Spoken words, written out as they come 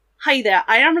Hi there,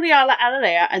 I am Riala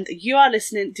Alalea, and you are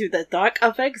listening to The Dark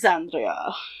of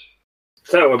Exandria.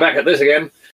 So, we're back at this again,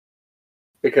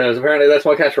 because apparently that's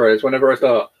my catchphrase whenever I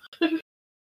start.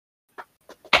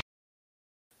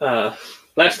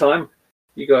 Last time,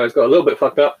 you guys got a little bit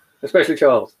fucked up, especially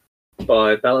Charles,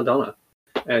 by Belladonna,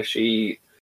 as she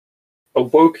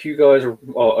awoke you guys,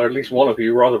 or at least one of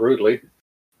you, rather rudely,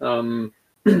 and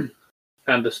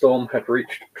the storm had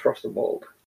reached Trossenwald.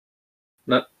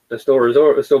 No, the storm was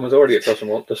already at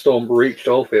Trossenwald. The storm reached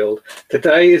Alfield.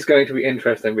 Today is going to be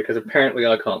interesting because apparently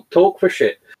I can't talk for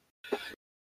shit.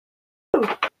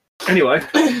 Anyway,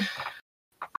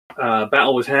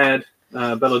 battle was had.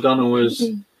 Belladonna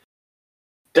was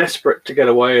desperate to get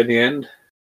away in the end,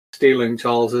 stealing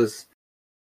Charles's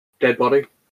dead body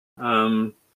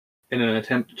in an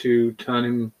attempt to turn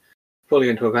him fully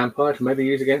into a vampire to maybe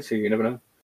use against you. You never know.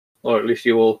 Or at least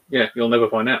you will. Yeah, you'll never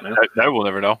find out now. No, we'll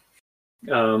never know.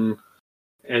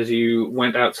 As you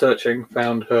went out searching,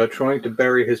 found her trying to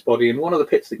bury his body in one of the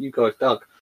pits that you guys dug,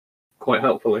 quite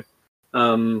helpfully.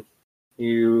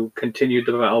 You continued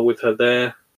the battle with her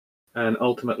there, and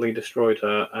ultimately destroyed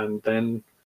her, and then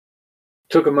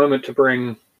took a moment to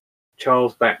bring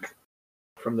Charles back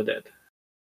from the dead.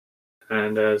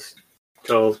 And as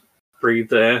Charles breathed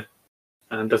there,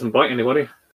 and doesn't bite anybody,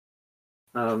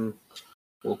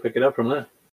 we'll pick it up from there.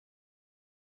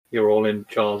 You're all in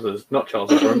not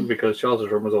Charles's room, because Charles's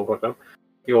room was all fucked up.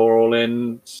 You're all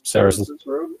in Sarah's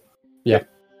room? Yeah.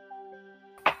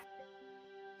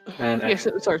 And yes,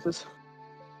 it was Sarah's.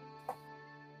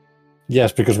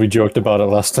 Yes, because we joked about it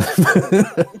last time.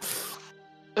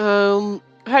 How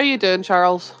are you doing,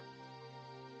 Charles?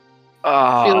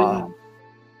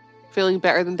 Feeling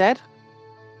better than dead?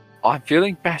 I'm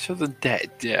feeling better than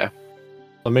dead, yeah.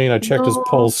 I mean, I checked his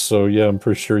pulse, so yeah, I'm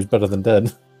pretty sure he's better than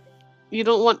dead. You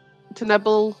don't want to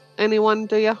nibble anyone,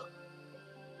 do you?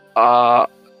 No,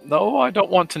 I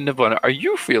don't want to nibble on it. Are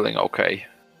you feeling okay?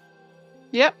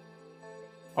 Yep.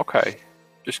 Okay.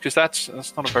 Just because that's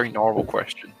not a very normal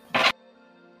question.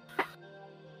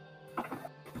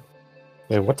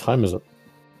 Hey, what time is it?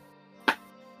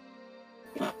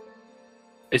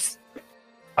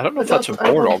 I don't know if that's a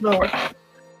normal question.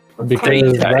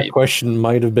 Because that question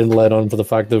might have been led on for the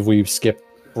fact that we've skipped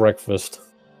breakfast.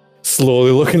 Slowly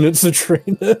looking at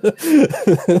Citrine.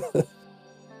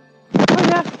 Oh,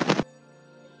 yeah.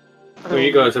 Well,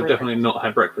 you guys have definitely not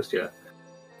had breakfast yet.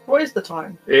 What is the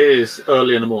time? It is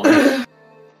early in the morning.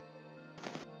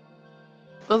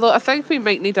 Although I think we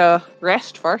might need a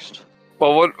rest first.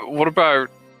 Well, what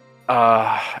about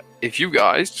if you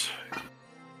guys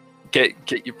get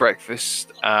your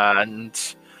breakfast and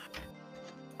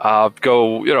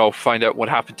go, find out what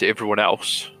happened to everyone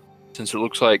else, since it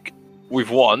looks like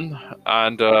we've won.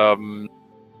 And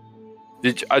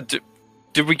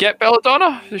did we get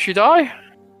Belladonna? Did she die?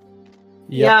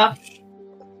 Yeah.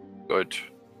 Good.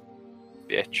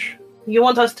 Bitch. You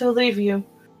want us to leave you?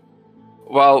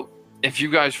 Well, if you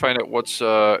guys find out what's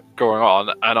going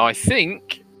on, and I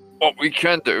think what we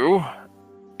can do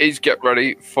is get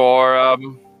ready for,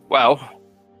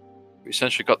 we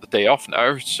essentially got the day off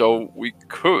now, so we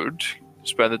could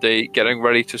spend the day getting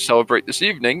ready to celebrate this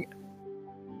evening,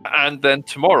 and then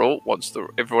tomorrow, once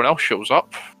everyone else shows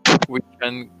up, we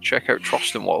can check out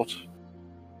Trossenwald.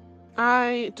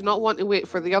 I do not want to wait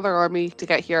for the other army to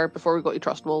get here before we go to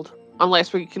Trostmold,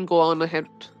 unless we can go on ahead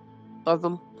of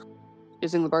them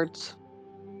using the birds.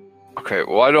 Okay,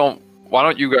 why don't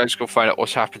you guys go find out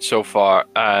what's happened so far,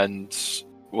 and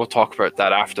we'll talk about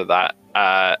that after that.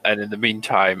 And in the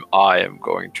meantime, I am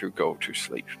going to go to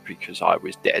sleep because I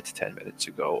was dead 10 minutes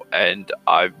ago, and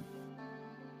I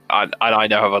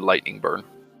now have a lightning burn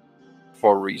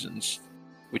for reasons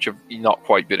which have not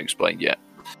quite been explained yet.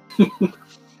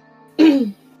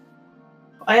 I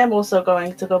am also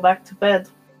going to go back to bed.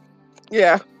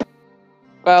 Yeah.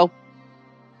 Well,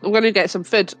 I'm going to get some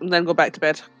food and then go back to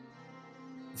bed.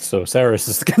 So Saris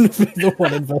is going to be the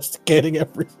one investigating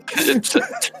everything.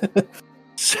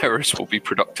 Saris will be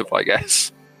productive, I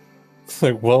guess. It's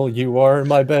like, well, you are in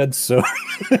my bed, so...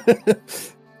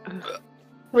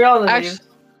 We all leave.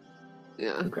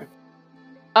 Yeah. Okay.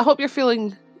 I hope you're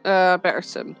feeling better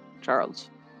soon, Charles.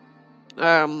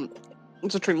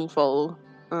 It's a train will follow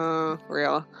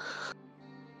Riala.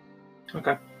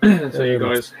 Okay. So you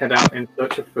guys head out in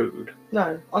search of food.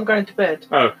 No, I'm going to bed.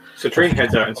 Oh, Citrine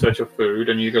heads out in search of food,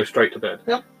 and you go straight to bed.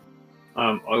 Yep.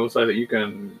 I will say that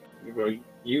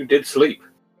you did sleep,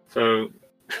 so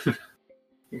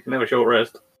you can have a short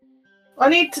rest. I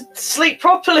need to sleep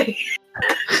properly.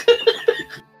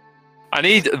 I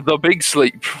need the big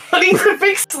sleep. I need the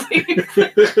big sleep.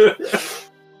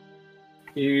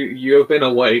 You have been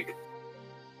awake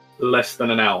less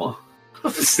than an hour.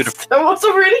 That was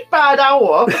a really bad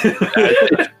hour.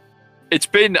 It's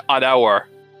been an hour.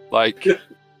 Like,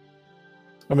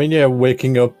 I mean, yeah,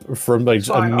 waking up from like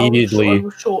Fine, immediately, I will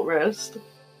short rest.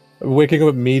 waking up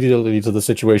immediately to the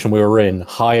situation we were in,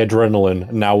 high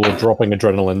adrenaline. Now we're dropping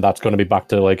adrenaline. That's going to be back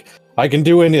to like I can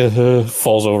do any.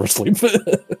 Falls over asleep.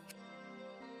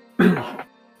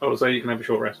 Oh, so you can have a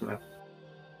short rest now.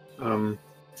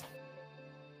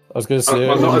 I was going to say,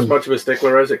 I'm not as much of a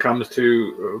stickler as it comes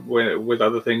to with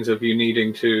other things of you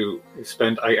needing to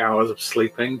spend 8 hours of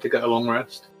sleeping to get a long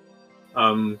rest.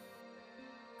 8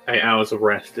 hours of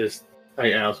rest is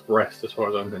 8 hours of rest as far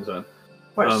as I'm concerned.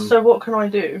 Right, so what can I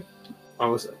do? I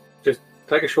was just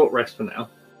take a short rest for now.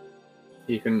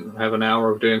 You can have an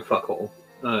hour of doing fuck all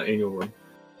in your room.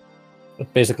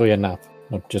 basically a nap,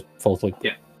 not just fall asleep.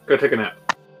 Yeah, go take a nap.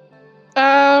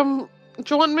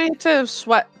 Do you want me to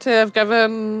have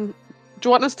given? Do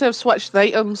you want us to have switched the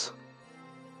items?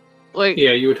 Like,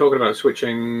 Yeah, you were talking about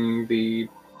switching the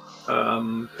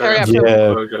Hurry up.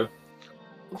 Yeah. closure.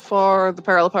 for the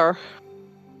Peril of Power.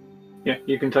 Yeah,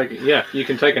 you can take it. Yeah, you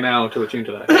can take an hour to attune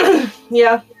to that.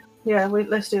 Yeah,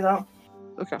 let's do that.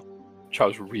 Okay.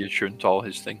 Charles reattuned to all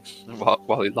his things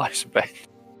while he lies in bed.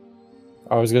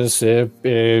 I was going to say,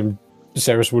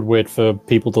 Ceres would wait for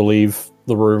people to leave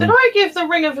the room. Did I give the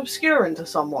Ring of Obscuring to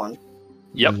someone?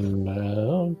 Yep.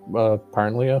 No,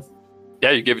 apparently, yeah.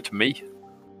 Yeah, you gave it to me.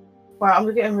 Right,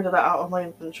 I'm getting rid of that out of my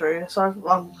inventory, so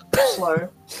I'm slow.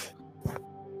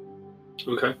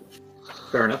 Okay,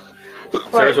 fair enough.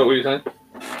 Right. Sarah, what were you saying?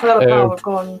 Peril of Power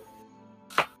gone.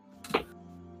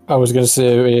 I was going to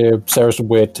say, Ceres would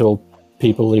wait till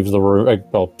people leave the room.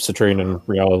 Well, Citrine and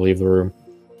Riala leave the room.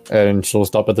 And she'll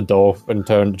stop at the door and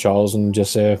turn to Charles and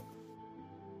just say,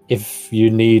 if you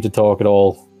need to talk at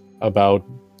all about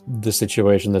the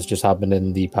situation that's just happened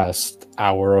in the past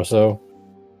hour or so,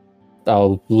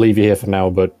 I'll leave you here for now,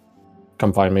 but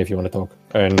come find me if you want to talk.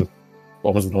 And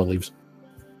almost the door leaves.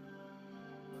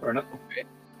 Fair enough.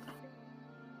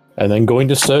 And then going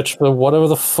to search for whatever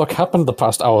the fuck happened the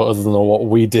past hour other than what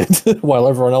we did, while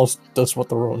everyone else does what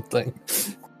their own thing.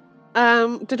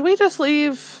 Did we just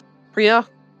leave Priya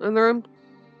in the room?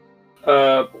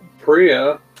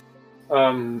 Priya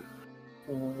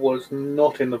was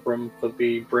not in the room for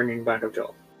the bringing back of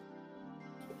Joel.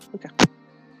 Okay.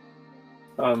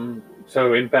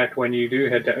 So in fact, when you do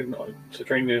head down,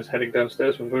 Citrine is heading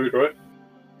downstairs for food, right?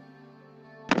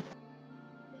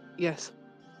 Yes.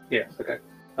 Yes. Okay.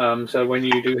 So when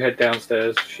you do head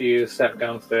downstairs, she is sat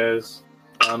downstairs,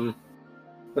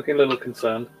 looking a little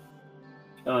concerned.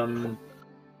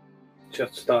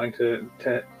 Just starting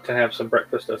to have some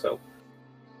breakfast herself.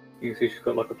 You can see she's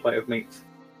got like a plate of meats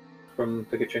from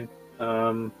the kitchen.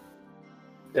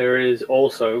 There is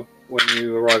also, when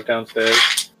you arrive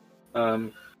downstairs,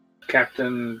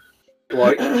 Captain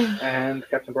Dwight and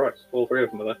Captain Bryce. All three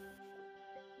of them are there.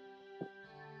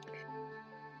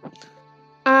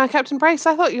 Captain Bryce,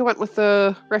 I thought you went with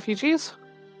the refugees.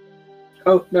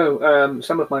 Oh no,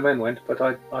 some of my men went, but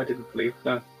I didn't leave.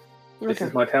 No, this Okay.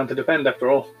 is my town to defend, after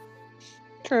all.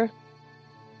 True.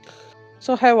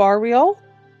 So how are we all?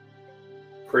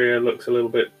 Priya looks a little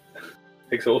bit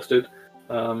exhausted.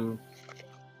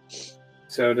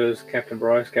 So does Captain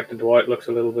Bryce. Captain Dwight looks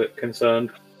a little bit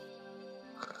concerned.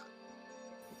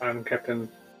 And Captain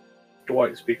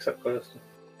Dwight speaks up first.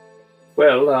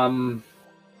 Well,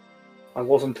 I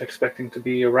wasn't expecting to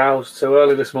be aroused so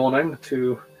early this morning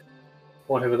to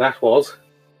whatever that was.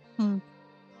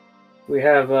 We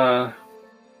have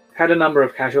had a number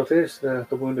of casualties. The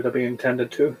wounded are being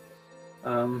tended to.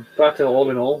 But all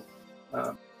in all,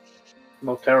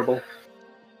 not terrible.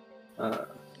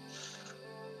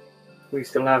 We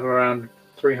still have around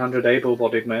 300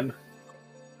 able-bodied men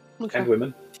and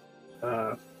women.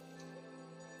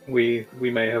 We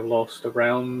may have lost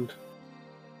around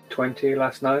 20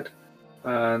 last night,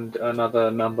 and another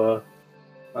number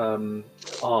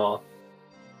are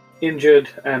injured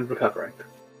and recovering.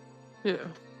 Yeah.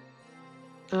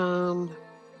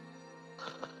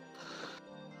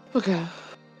 Okay.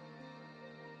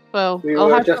 Well, I'll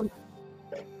have some...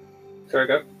 Sorry,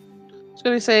 go. I was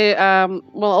going to say,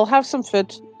 well, I'll have some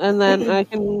food, and then I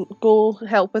can go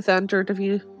help with the injured if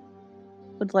you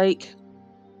would like.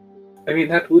 I mean,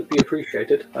 that would be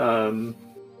appreciated.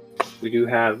 We do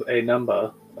have a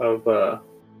number of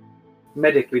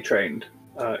medically trained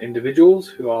individuals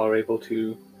who are able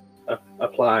to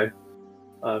apply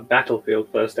battlefield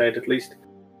first aid, at least.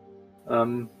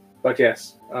 But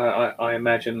yes, I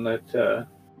imagine that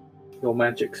your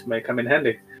magics may come in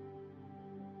handy.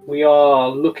 We are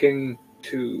looking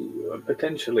to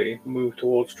potentially move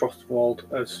towards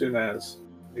Trostwald as soon as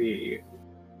the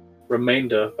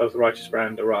remainder of the Righteous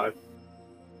Brand arrive.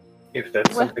 If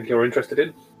that's Well- something you're interested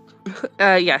in.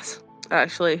 Yes,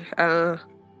 actually.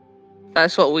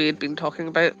 That's what we had been talking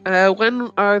about.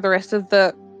 When are the rest of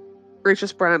the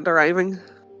Righteous Brand arriving?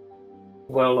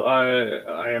 Well,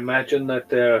 I imagine that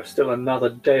they're still another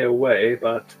day away,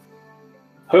 but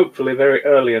hopefully very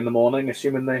early in the morning,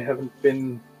 assuming they haven't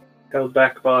been held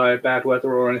back by bad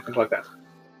weather or anything like that.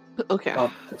 Okay.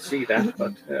 Can't see that,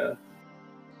 but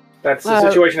that's the Uh,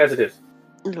 situation as it is.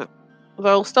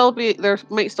 There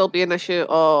might still be an issue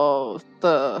of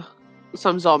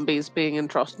some zombies being in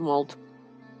Trustmold,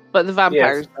 but the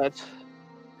vampire's dead.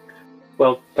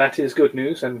 Well, that is good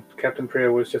news, and Captain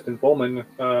Priya was just informing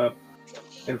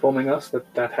us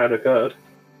that had occurred.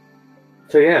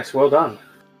 So yes, well done.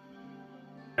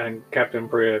 And Captain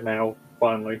Priya now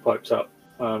finally pipes up,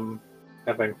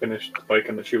 having finished the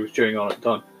bacon that she was chewing on at the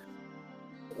time.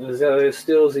 There is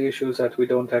still the issue that we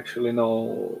don't actually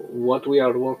know what we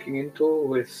are walking into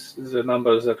with the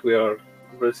numbers that we are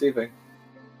receiving.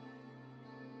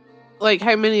 Like,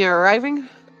 how many are arriving?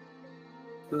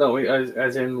 No,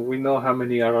 as in we know how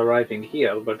many are arriving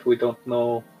here, but we don't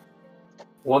know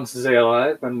once they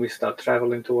arrive and we start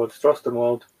traveling towards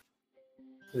Trostenwald.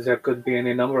 There could be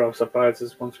any number of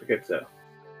surprises once we get there.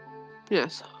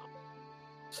 Yes.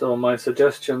 So my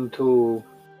suggestion to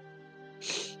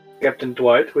Captain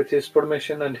Dwight, with his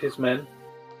permission and his men,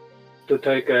 to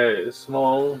take a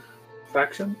small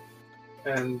faction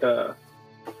and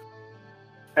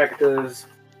act as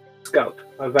scout,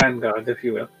 a vanguard, if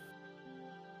you will.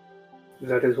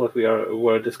 That is what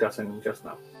were discussing just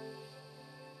now.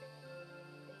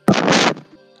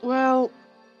 Well,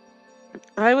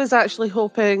 I was actually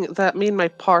hoping that me and my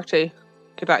party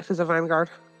could act as a vanguard.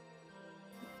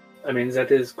 I mean,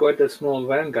 that is quite a small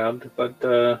vanguard,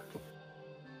 but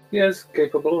yes,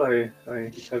 capable. I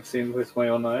have seen with my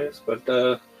own eyes, but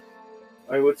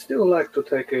I would still like to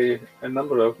take a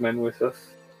number of men with us.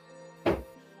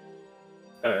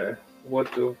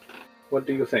 What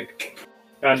do you think?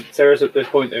 And Sarah's at this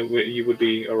point you would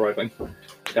be arriving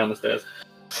down the stairs.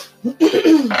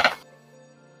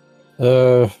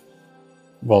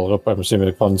 Well, I'm assuming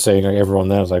upon saying everyone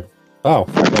there, it's like,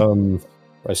 oh,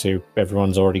 I see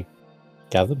everyone's already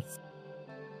gathered.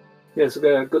 Yes,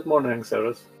 good morning,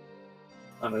 Sarah.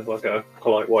 And there's like a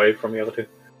polite wave from the other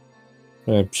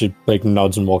two. She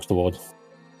nods and walks towards.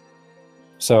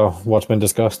 So, what's been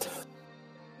discussed?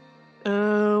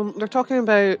 They're talking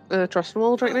about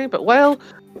Trustmold right now, but while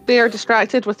they are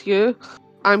distracted with you,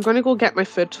 I'm going to go get my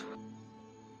food.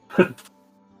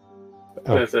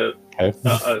 There's Okay.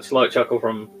 a slight chuckle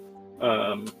from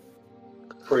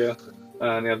Priya,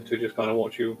 and the other two just kind of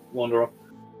watch you wander off.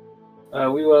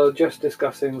 We were just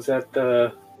discussing that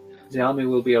the army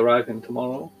will be arriving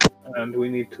tomorrow, and we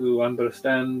need to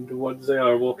understand what they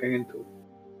are walking into.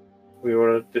 We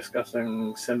were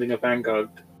discussing sending a vanguard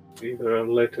either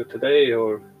later today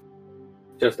or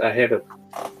just ahead of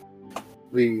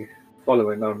the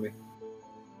following army.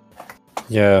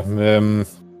 Yeah,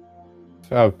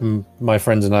 my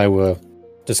friends and I were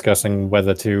discussing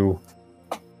whether to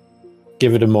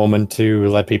give it a moment to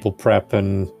let people prep,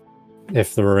 and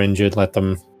if they were injured, let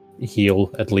them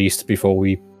heal at least before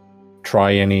we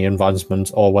try any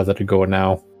advancements, or whether to go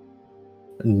now.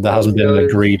 And there hasn't been an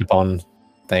agreed upon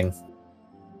thing.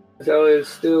 There is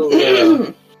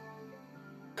still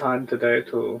time today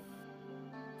to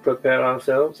prepare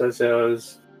ourselves, as there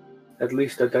is at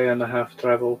least a day and a half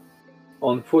travel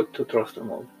on foot to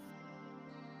Trostermold.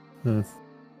 Hmm.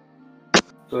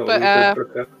 So But, we could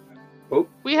prepare.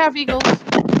 We have eagles.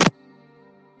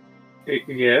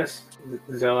 Yes,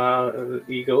 there are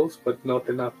eagles, but not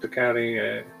enough to carry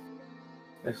a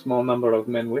small number of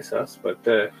men with us. But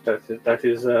that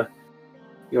is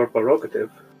your prerogative.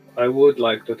 I would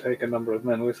like to take a number of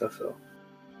men with us, though.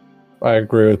 I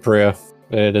agree with Priya.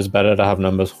 It is better to have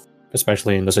numbers,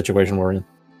 especially in the situation we're in.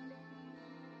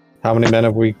 How many men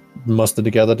have we mustered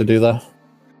together to do that?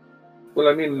 Well,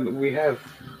 I mean, we have,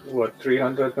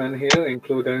 300 men here,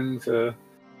 including the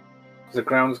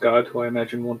grounds guard, who I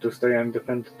imagine want to stay and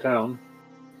defend the town,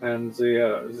 and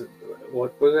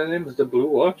what were their names? The Blue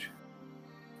Watch?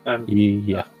 And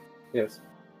Yeah. yes.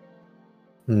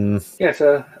 Hmm. Yes,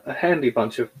 a handy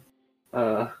bunch of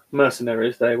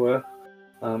mercenaries they were.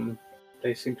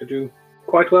 They seem to do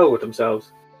quite well with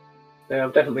themselves. They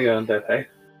have definitely earned their pay.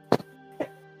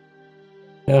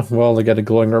 Yeah, well, they get a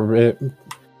glowing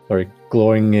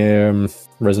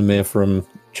resume from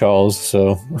Charles,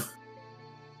 so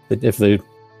if they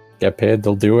get paid,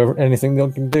 they'll do anything they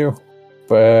can do.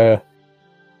 But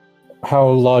how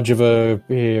large of a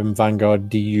vanguard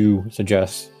do you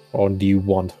suggest, or do you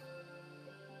want?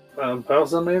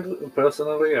 Personally,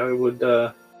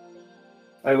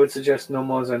 I would suggest no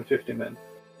more than 50 men.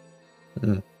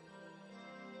 I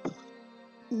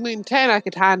mean, 10 I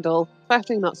could handle.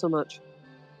 15 not so much.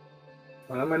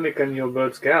 How many can your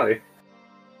birds carry?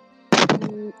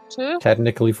 2?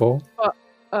 Technically 4.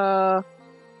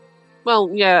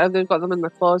 Well, yeah, and they've got them in their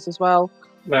claws as well.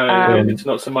 No, it's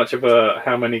not so much of a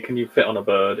how many can you fit on a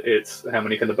bird, it's how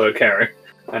many can the bird carry.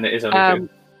 And it is only 2.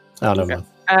 Oh, no, Okay.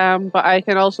 man. But I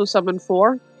can also summon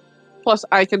 4. Plus,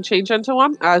 I can change into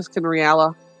 1, as can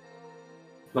Riala.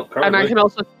 Not currently. And I can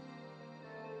also...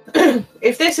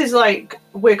 If this is like,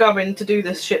 we're going to do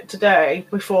this shit today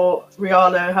before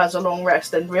Rihanna has a long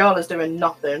rest, then Rihanna's doing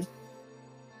nothing.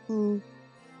 The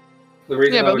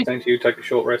reason I would think you take a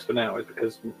short rest for now is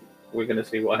because we're going to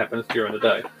see what happens during the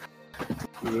day.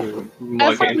 You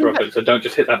might get interrupted, so don't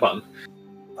just hit that button.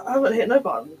 I haven't hit no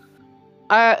button.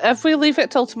 If we leave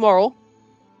it till tomorrow,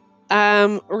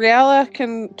 Riala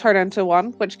can turn into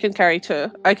 1, which can carry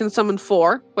 2. I can summon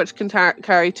 4, which can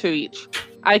carry 2 each.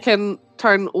 I can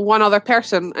turn one other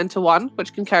person into 1,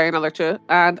 which can carry another 2,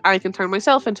 and I can turn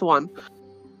myself into 1.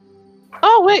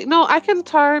 Oh wait, no, I can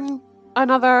turn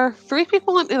another 3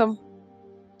 people into them.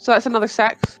 So that's another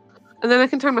 6. And then I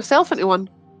can turn myself into 1.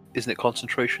 Isn't it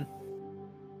concentration?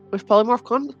 With polymorph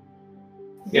con?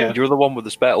 Yeah. You're the one with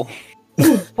the spell. You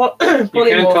can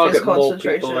Polymorph target is more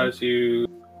concentration. people as you...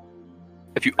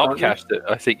 If you upcast it,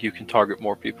 I think you can target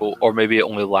more people, or maybe it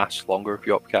only lasts longer if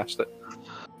you upcast it.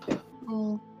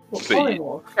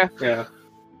 Polymorph? Okay. Yeah.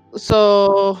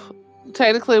 So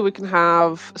technically we can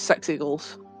have 6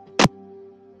 eagles.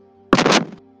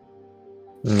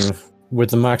 With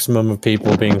the maximum of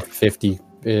people being 50,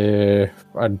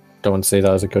 I don't see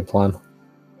that as a good plan.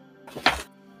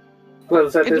 Well,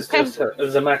 that It is depends.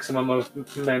 just the maximum of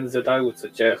men that I would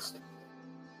suggest.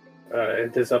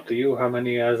 It is up to you how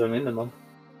many as a minimum.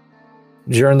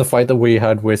 During the fight that we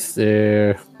had with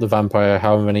the vampire,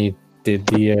 how many did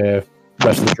the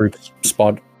rest of the group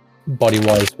spot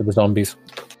body-wise for the zombies?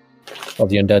 Of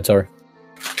the undead, sorry.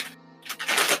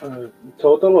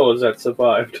 Total, or that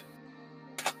survived?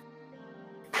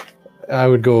 I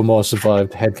would go more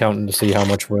survived, head counting to see how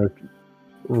much we're...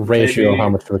 ratio, Maybe- how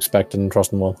much to expect in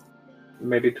Trust and Wall.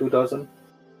 Maybe 2 dozen?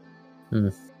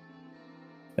 And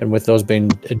with those being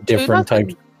a different 2 dozen?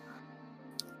 types...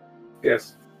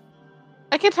 Yes.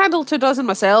 I could handle 2 dozen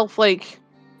myself, like...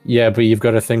 Yeah, but you've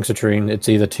got to think, Citrine, it's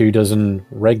either 2 dozen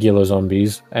regular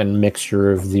zombies and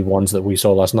mixture of the ones that we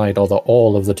saw last night, or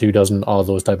all of the 2 dozen are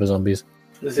those type of zombies.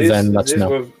 Then that's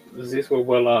no. These were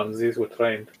well armed, these were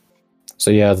trained.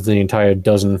 So yeah, the entire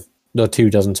dozen, the 2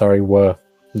 dozen, sorry, were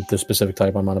the specific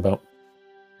type I'm on about.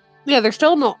 Yeah, they're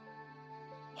still not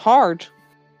hard.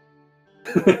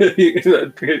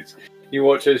 You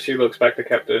watch as she looks back to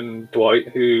Captain Dwight,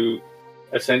 who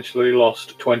essentially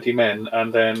lost 20 men,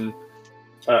 and then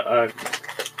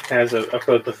has a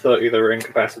further 30 that are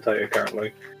incapacitated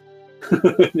currently.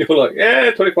 You're like,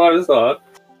 yeah, 25 is hard.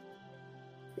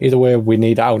 Either way, we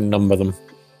need to outnumber them.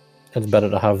 It's better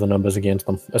to have the numbers against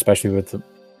them, especially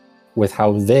with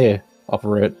how they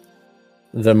operate.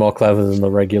 They're more clever than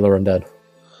the regular undead.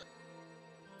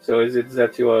 So is it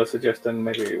that you are suggesting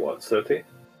maybe, 30?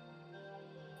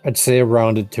 I'd say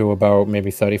rounded to about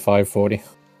maybe 35, 40.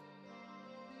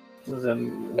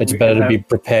 Then It's we better can to be have-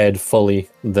 prepared fully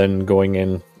than going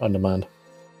in on demand.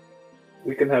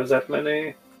 We can have that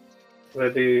many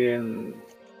ready in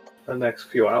the next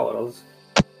few hours,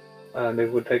 and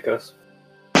it would take us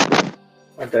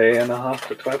a day and a half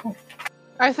to travel.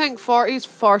 I think 40 is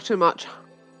far too much.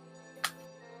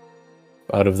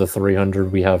 Out of the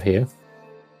 300 we have here.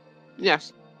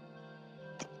 Yes.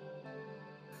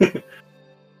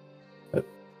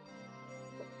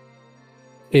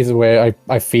 Either way,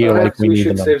 I feel Perhaps like we need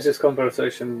should them. save this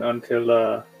conversation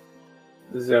until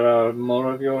there are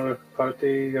more of your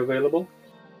party available.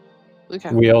 Okay.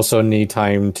 We also need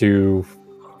time to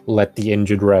let the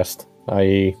injured rest,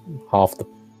 i.e. half the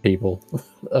people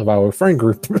of our friend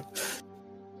group.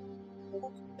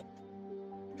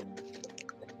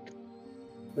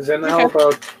 Then how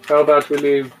about we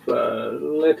leave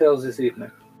later this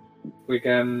evening? We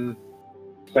can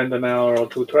spend an hour or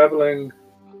 2 traveling,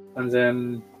 and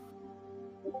then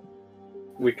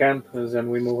we camp, and then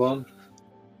we move on.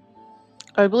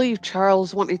 I believe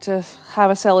Charles wanted to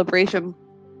have a celebration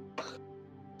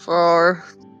for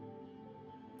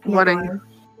winning.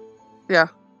 Yeah,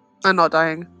 and not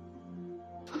dying.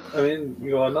 I mean,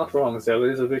 you are not wrong. There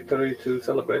is a victory to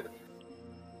celebrate.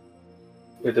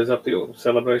 It is up to you.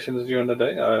 Celebrations during the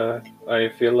day. I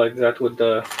feel like that would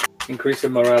increase the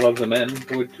morale of the men.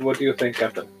 What do you think,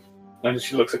 Captain? And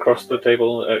she looks across the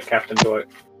table at Captain Dwight.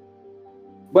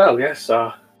 Well, yes,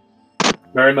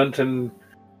 merriment and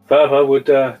fervour would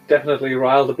definitely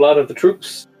rile the blood of the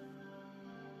troops.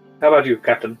 How about you,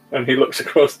 Captain? And he looks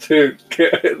across to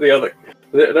the other.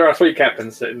 There are 3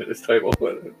 captains sitting at this table.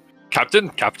 Captain,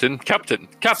 captain, captain,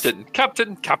 captain,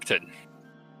 captain, captain.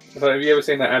 So have you ever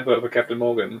seen that advert for Captain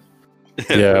Morgan?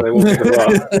 Yeah. They walk into the bar.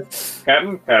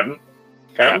 Captain, captain,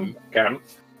 captain,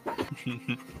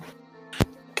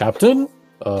 captain. Captain?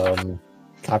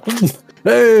 Captain?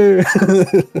 Hey!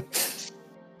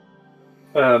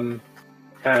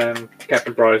 And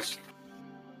Captain Bryce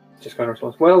just kind of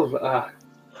responds, well,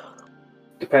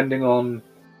 depending on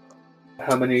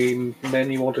how many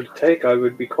men you wanted to take, I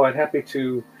would be quite happy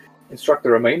to instruct the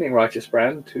remaining righteous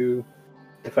brand to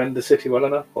defend the city well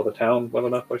enough, or the town well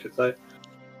enough, I should say.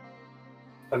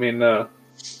 I mean,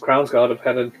 Crown's Guard have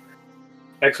had an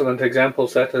excellent example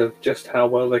set of just how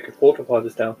well they could fortify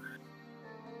this town.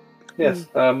 Yes,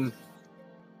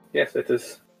 yes, it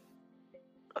is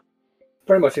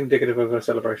very much indicative of a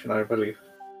celebration, I believe.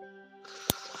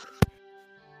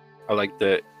 I like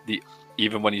the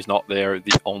even when he's not there,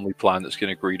 the only plan that's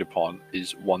getting agreed upon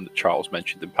is one that Charles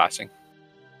mentioned in passing.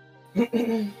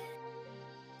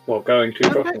 Well, going to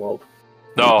Drosselwald.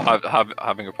 No,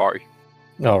 having a party.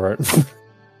 All right.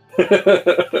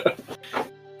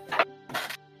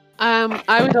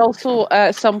 I would also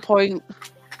at some point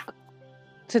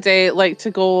today like to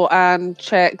go and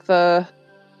check the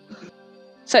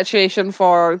situation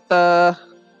for the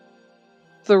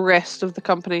rest of the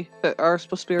company that are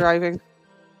supposed to be arriving.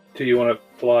 Do you want to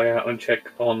fly out and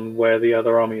check on where the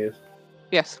other army is?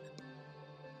 Yes.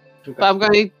 Okay. But I'm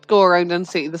going to go around and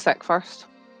see the sick first,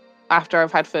 after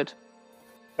I've had food.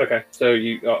 Okay, so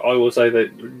I will say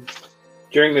that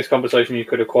during this conversation you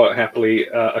could have quite happily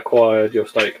acquired your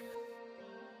steak,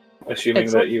 assuming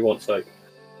Excellent. that you want steak.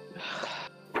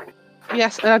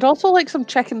 Yes, and I'd also like some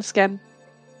chicken skin.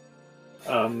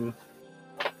 What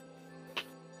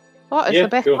is Yeah, the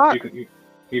best sure. part?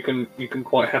 You can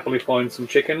quite happily find some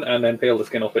chicken and then peel the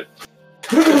skin off it.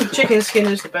 Chicken skin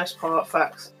is the best part,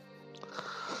 facts.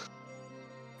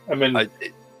 I mean,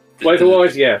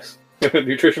 flavour-wise, yes.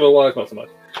 Nutritional-wise, not so much.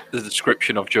 The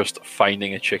description of just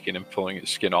finding a chicken and pulling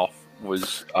its skin off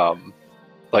was I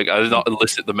did not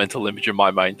elicit the mental image in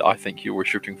my mind that I think you were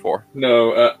shooting for.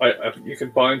 No, you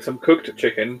can find some cooked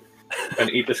chicken and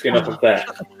eat the skin off of that.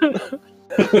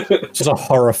 Just a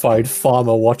horrified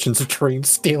farmer watching Citrine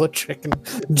steal a chicken.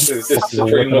 Just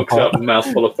Citrine looks up,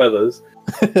 mouthful of feathers.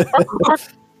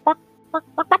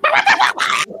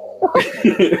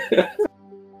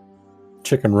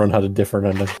 Chicken Run had a different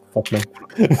ending. Fuck me.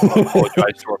 I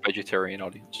apologise to our vegetarian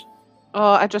audience.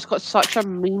 Oh, I just got such a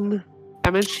mean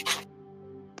image.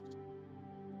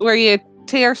 Where you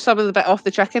tear some of the bit off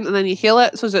the chicken and then you heal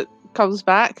it so as it comes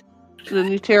back. And then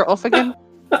you tear it off again.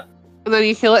 And then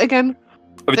you heal it again.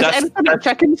 I mean, There's infinite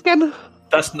chicken skin.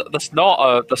 That's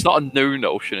not a new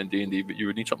notion in D&D, but you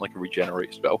would need something like a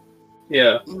regenerate spell.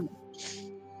 Yeah.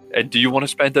 And do you want to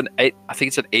spend I think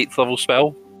it's an 8th level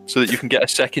spell, so that you can get a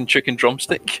second chicken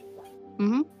drumstick?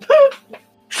 Mm-hmm.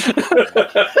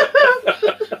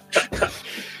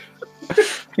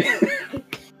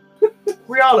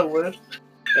 Rihanna would.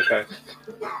 Okay.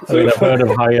 I mean, I've heard of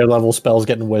higher level spells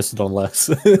getting wasted on less.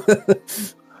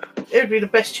 It would be the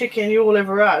best chicken you all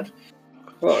ever had.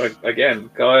 Well, again,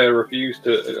 Gaia refused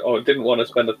to, or didn't want to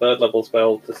spend a 3rd level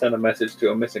spell to send a message to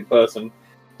a missing person.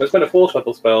 But spend a 4th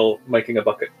level spell making a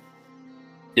bucket.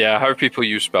 Yeah, how people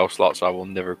use spell slots, I will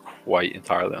never quite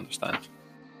entirely understand.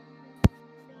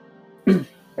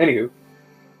 Anywho,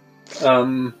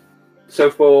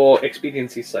 so for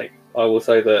expediency's sake, I will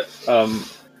say that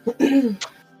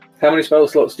how many spell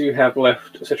slots do you have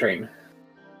left, Citrine?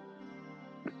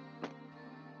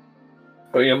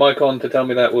 Put your mic on to tell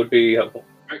me that would be helpful.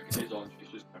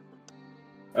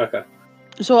 Okay.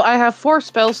 So I have 4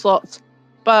 spell slots,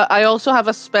 but I also have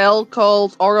a spell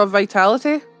called Aura of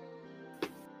Vitality.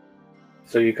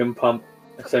 So you can pump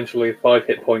essentially 5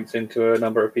 hit points into a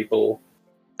number of people.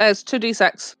 It's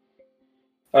 2d6.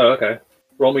 Oh, okay.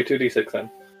 Roll me 2d6 then.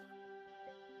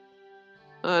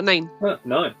 9. Oh,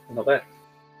 9, not bad.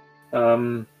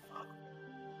 I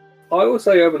will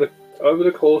say over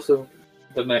the course of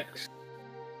the next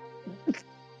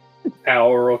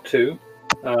hour or two,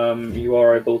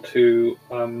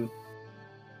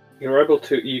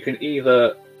 you can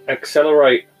either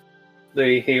accelerate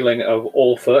the healing of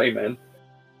all 30 men,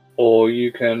 or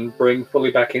you can bring fully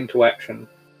back into action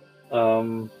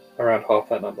around half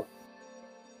that number.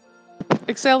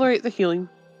 Accelerate the healing.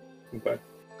 Okay.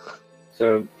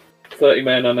 So 30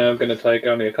 men are now going to take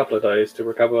only a couple of days to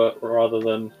recover rather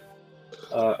than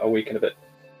a week and a bit.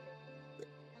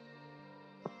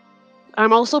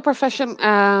 I'm also proficient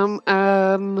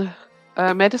medicine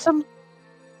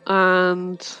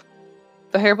and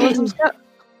the herbalism set.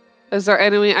 Is there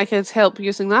any way I could help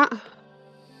using that?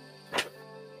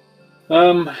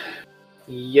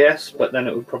 Yes, but then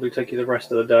it would probably take you the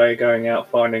rest of the day going out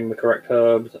finding the correct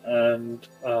herbs and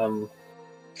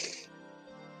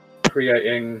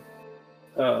creating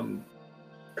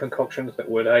concoctions that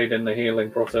would aid in the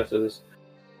healing processes.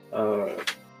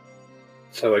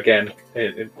 So again,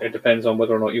 it depends on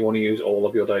whether or not you want to use all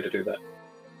of your day to do that.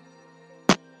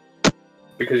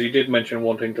 Because you did mention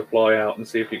wanting to fly out and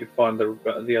see if you could find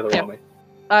the other Yep. army.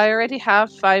 I already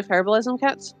have 5 herbalism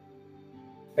kits.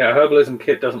 Yeah, a herbalism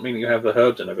kit doesn't mean you have the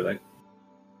herbs and everything.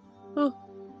 Oh,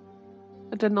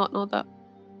 I did not know that.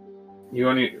 You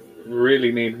only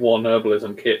really need one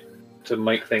herbalism kit to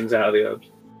make things out of the herbs.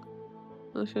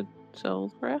 I should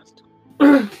sell the rest.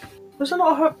 There's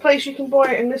not a place you can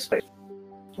buy it in this space.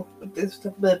 It's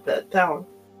the town.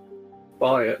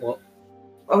 Buy it, what?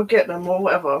 I'll get them or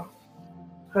whatever.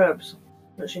 Herbs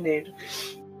that you need.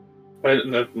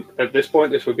 At this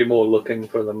point, this would be more looking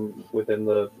for them within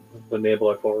the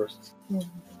nearby forests. Mm.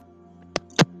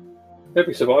 There'd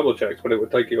be survival checks, but it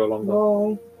would take you a long time.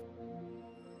 Long.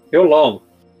 You're long.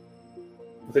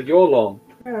 I said you're long.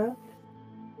 Yeah.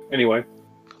 Anyway.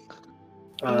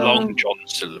 Long John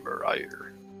Silvereye.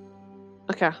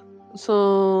 Okay,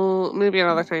 so maybe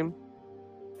another time.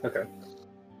 Okay.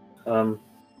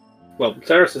 Well,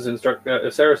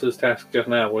 Ceres's task just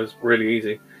now was really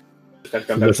easy. Just had to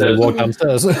come downstairs. Walk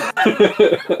downstairs. Is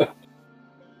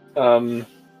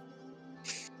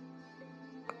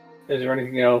there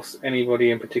anything else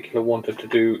anybody in particular wanted to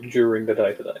do during the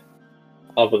day today,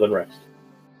 other than rest?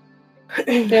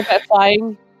 Yeah, but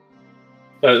flying.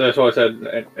 That's why I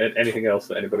said anything else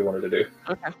that anybody wanted to do.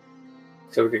 Okay.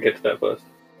 So we could get to that first.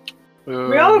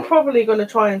 We are probably going to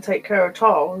try and take care of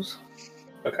Charles.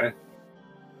 Okay.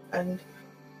 And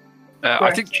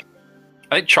I think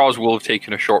Charles will have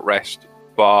taken a short rest,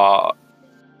 but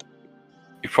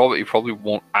he probably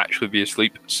won't actually be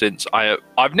asleep since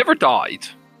I've never died,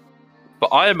 but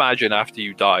I imagine after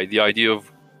you die, the idea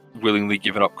of willingly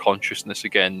giving up consciousness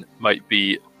again might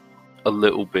be a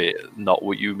little bit not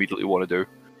what you immediately want to do.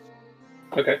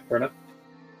 Okay, fair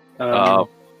enough.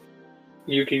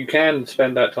 You can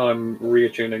spend that time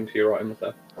reattuning to your items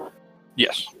though.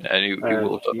 Yes, and you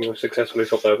will have done. You have successfully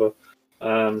swapped over.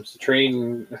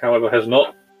 Citrine, however, has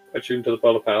not attuned to the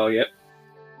polar power yet.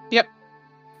 Yep.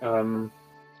 Fun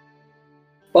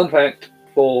fact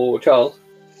for Charles.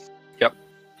 Yep.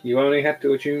 You only have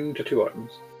to attune to 2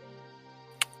 items.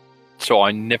 So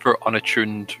I never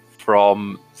unattuned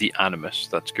from the Animus.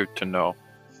 That's good to know.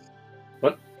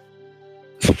 What?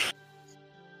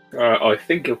 I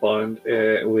think you'll find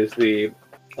it was the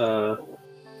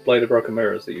Blade of Broken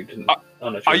Mirrors that you didn't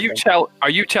unattune. Are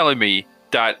you telling me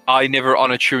that I never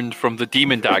unattuned from the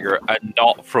Demon Dagger and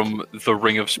not from the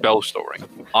Ring of Spell Storing?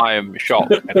 I am shocked.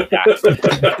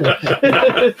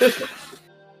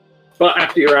 But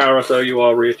after your hour or so, you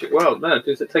are reattuned. Well, no,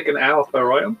 does it take an hour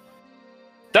per item?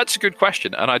 That's a good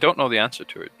question, and I don't know the answer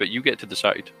to it, but you get to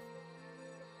decide.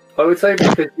 I would say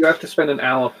because you have to spend an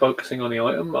hour focusing on the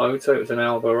item, I would say it was an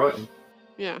hour per item.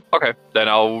 Yeah. Okay, then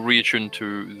I'll reattune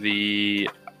to the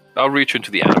Animus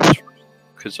first,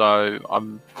 because I'll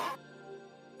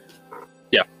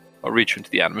reattune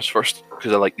to the Animus first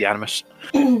because I like the Animus.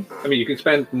 I mean, you can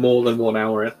spend more than 1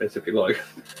 hour at this if you like.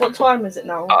 what time is it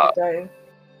now? Of the day?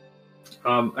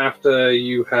 After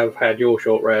you have had your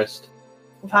short rest.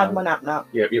 I've had my nap now.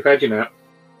 Yeah, you've had your nap.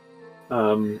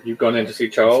 You've gone in to see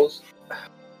Charles.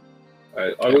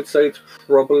 I would say it's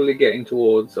probably getting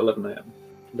towards 11 a.m.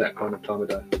 That kind of time of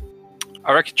day.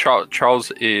 I reckon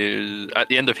Charles is at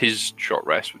the end of his short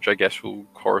rest, which I guess will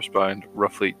correspond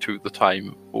roughly to the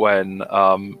time when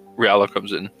Riala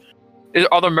comes in.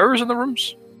 Are there mirrors in the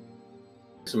rooms?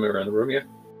 There's a mirror in the room, yeah.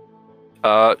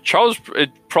 Charles,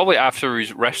 probably after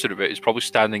he's rested a bit, is probably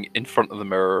standing in front of the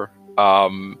mirror,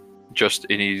 just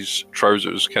in his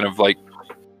trousers, kind of like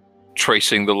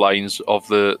tracing the lines of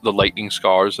the lightning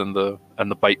scars and the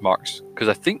bite marks. Because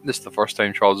I think this is the first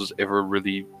time Charles has ever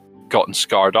really gotten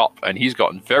scarred up, and he's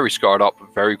gotten very scarred up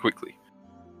very quickly.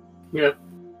 Yeah.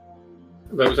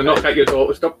 There was a knock at your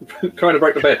door. Stop trying to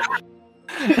break the bed.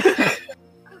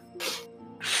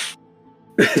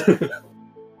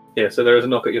 Yeah, so there is a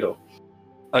knock at your door.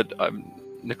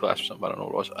 Nicola asked for something, I don't know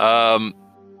what it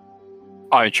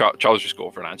was. Charles just go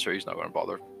for an answer. He's not going to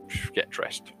bother. Get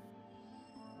dressed.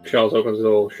 Charles opens the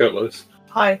door shirtless.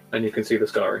 Hi. And you can see the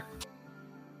scarring.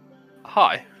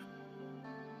 Hi.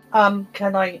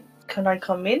 Can I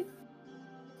come in?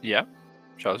 Yeah.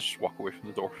 Charles just walk away from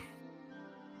the door.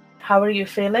 How are you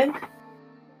feeling?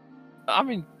 I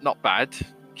mean, not bad,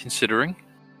 considering.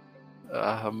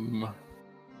 I'm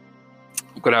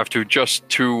going to have to adjust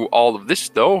to all of this,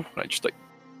 though. I just, like,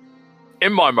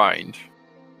 in my mind,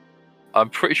 I'm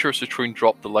pretty sure Citroen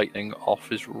dropped the lightning off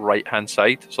his right-hand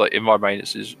side. So, like, in my mind,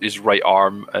 it's his right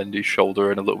arm and his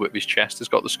shoulder and a little bit of his chest has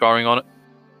got the scarring on it.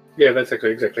 Yeah, that's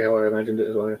actually exactly how I imagined it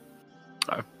as well.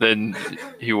 Then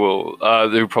he'll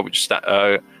probably just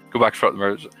go back in front of the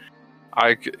mirror.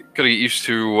 I gotta get used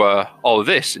to all of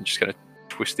this and just kind of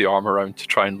twist the arm around to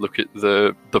try and look at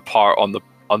the part on the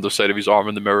underside of his arm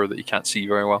in the mirror that he can't see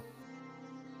very well.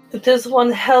 It is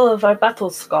one hell of a battle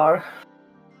scar.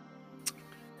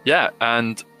 Yeah,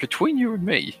 and between you and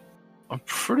me, I'm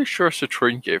pretty sure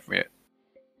Citroen gave me it.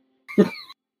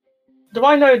 Do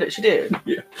I know that she did?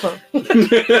 Yeah. Oh.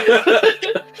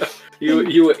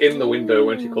 You were in the window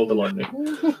when she called the lightning.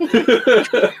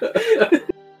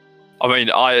 I mean,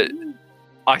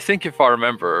 I think if I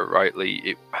remember rightly,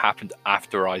 it happened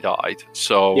after I died.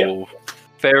 So,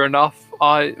 fair enough.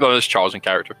 Well, there's Charles in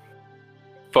character.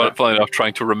 But funny enough,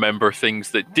 trying to remember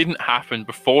things that didn't happen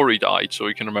before he died, so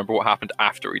he can remember what happened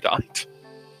after he died.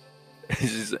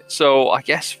 So, I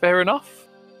guess fair enough.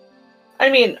 I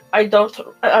mean, a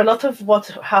lot of what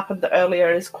happened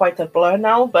earlier is quite a blur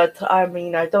now, but I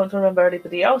mean, I don't remember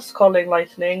anybody else calling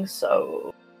lightning,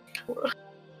 so...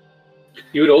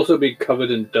 You would also be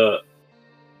covered in dirt.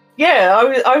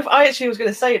 Yeah, I actually was going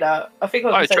to say that. I think I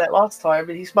was going to say that last time,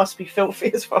 but he must be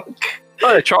filthy as fuck.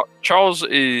 Charles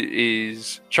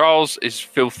is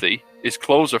filthy. His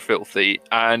clothes are filthy,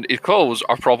 and his clothes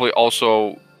are probably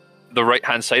also the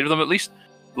right-hand side of them, at least,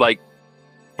 like,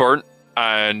 burnt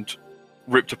and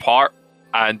ripped apart,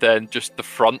 and then just the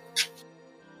front.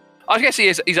 I guess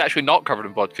he's actually not covered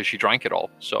in blood because she drank it all.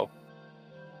 So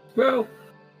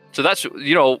that's,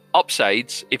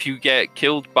 upsides. If you get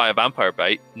killed by a vampire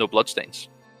bite, no bloodstains.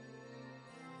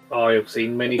 I have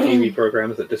seen many TV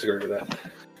programs that disagree with that.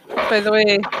 By the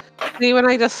way, see, when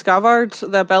I discovered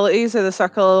the abilities of the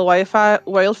Circle of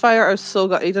Wildfire, I was so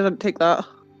glad he didn't take that.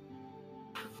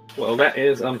 Well, that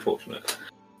is unfortunate.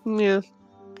 Yeah.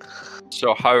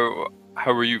 So how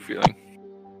are you feeling?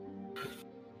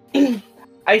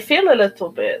 I feel a little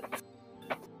bit,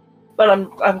 but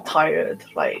I'm tired.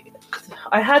 Like,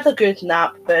 I had a good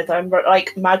nap, but I'm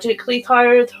like magically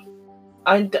tired.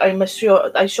 I'm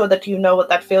sure that you know what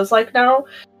that feels like now.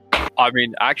 I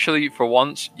mean, actually, for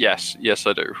once, yes,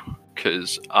 I do,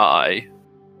 because I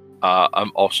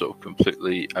am also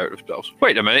completely out of spells.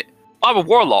 Wait a minute, I'm a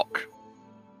warlock.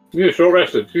 You're short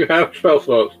rested. You have spell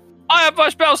slots. I have my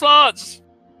spell slots.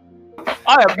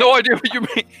 I have no idea what you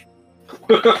mean.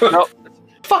 No.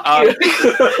 Fuck you.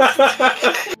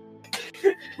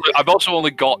 Look, I've also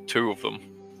only got 2 of them.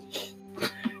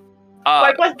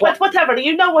 But whatever,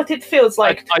 you know what it feels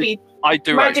like to be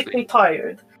magically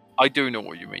tired. I do know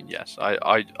what you mean, yes.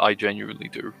 I genuinely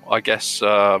do. I guess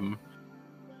I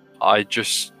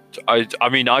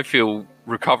mean, I feel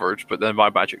recovered, but then my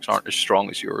magics aren't as strong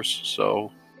as yours,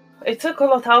 so... It took a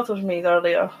lot out of me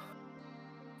earlier.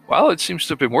 Well, it seems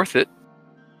to have been worth it.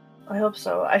 I hope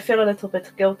so. I feel a little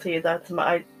bit guilty that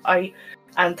I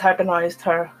antagonized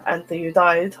her and you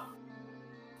died.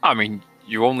 I mean,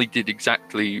 you only did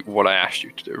exactly what I asked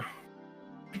you to do.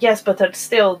 Yes, but it's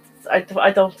still, I'm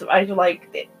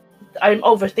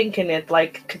overthinking it.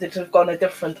 Like, could it have gone a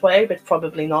different way? But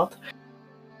probably not.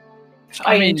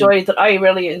 I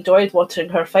really enjoyed watching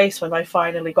her face when I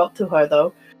finally got to her,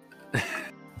 though.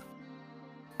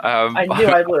 I knew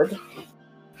I would.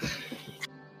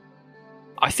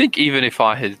 I think even if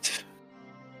I had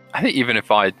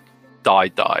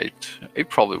died, it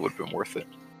probably would have been worth it.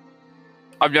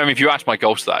 I mean, if you asked my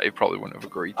ghost that, it probably wouldn't have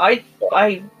agreed. I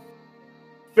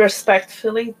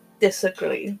respectfully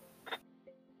disagree.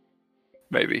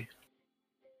 Maybe.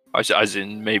 As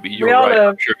in, maybe you're right.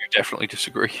 I'm sure you definitely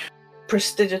disagree.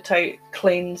 Prestidigitate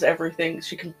cleans everything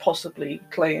she can possibly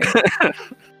clean.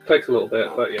 Takes a little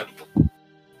bit, but yeah.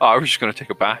 Oh, I was just going to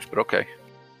take a bath, but okay.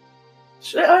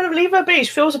 Leave her be.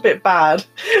 She feels a bit bad.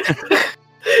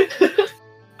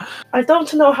 I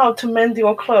don't know how to mend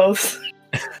your clothes.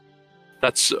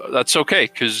 That's okay,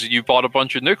 because you bought a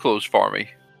bunch of new clothes for me.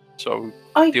 So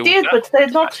I did, but they're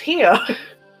not here.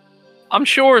 I'm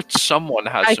sure someone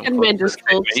has I some can mend his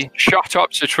clothes. Shut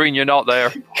up, Citroen, you're not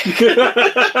there.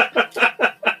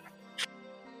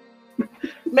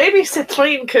 Maybe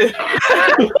Citroen could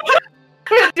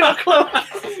mend your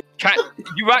clothes.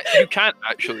 You can't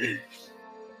actually.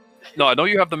 No, I know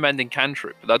you have the mending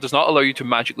cantrip, but that does not allow you to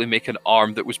magically make an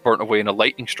arm that was burnt away in a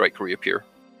lightning strike reappear.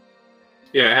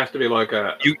 Yeah, it has to be like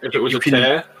a... if it was a can,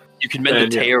 tear... You can mend a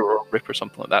tear or a rip or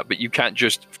something like that, but you can't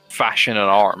just fashion an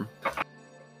arm.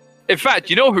 In fact,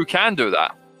 you know who can do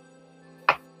that?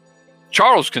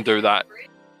 Charles can do that.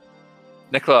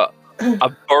 Nicola,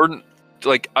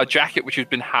 a jacket which has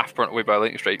been half burnt away by a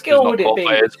lightning strike does Skill not would it be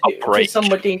qualify as a to break.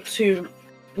 somebody to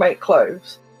make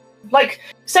clothes? Like,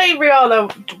 say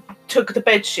Rihanna took the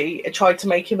bedsheet and tried to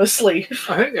make him a sleeve.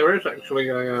 I think there is actually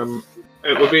a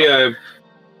it would be a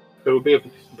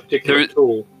particular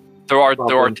tool. There are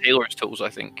tailor's tools, I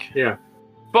think. Yeah.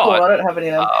 But I don't have any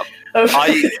of them.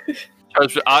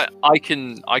 I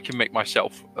can make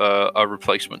myself a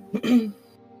replacement.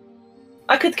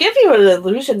 I could give you an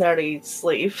illusionary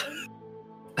sleeve.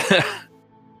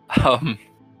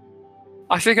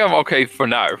 I think I'm okay for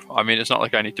now. I mean, it's not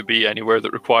like I need to be anywhere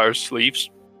that requires sleeves.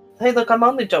 Hey, look, I'm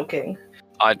only joking.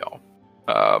 I know.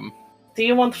 Do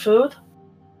you want food?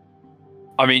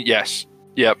 I mean, yes.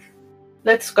 Yep.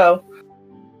 Let's go.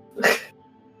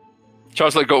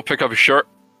 Charles go pick up his shirt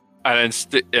and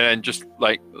then just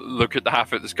look at the half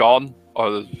of it that's gone,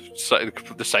 or the side of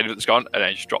it that's gone, and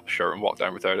then just drop the shirt and walk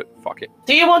down without it. Fuck it.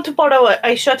 Do you want to borrow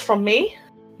a shirt from me?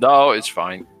 No, it's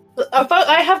fine.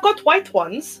 I have got white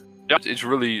ones. Yeah,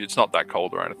 it's not that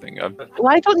cold or anything.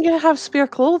 Why don't you have spare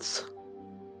clothes?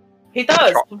 He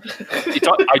does.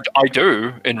 I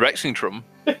do in Rexingtrum.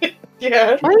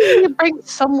 Yeah. Why don't you bring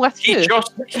some with you?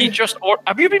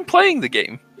 Have you been playing the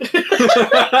game?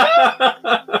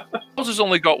 Charles has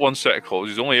only got one set of clothes.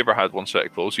 He's only ever had one set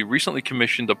of clothes. He recently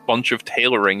commissioned a bunch of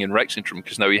tailoring in Rexington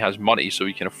because now he has money, so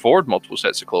he can afford multiple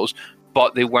sets of clothes.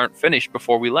 But they weren't finished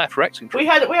before we left Rexington. We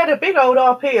had a big old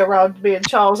RP around me and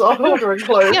Charles ordering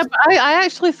clothes. Yeah, but I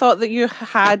actually thought that you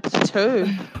had two.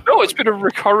 No, it's been a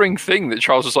recurring thing that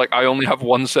Charles is like, I only have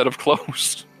one set of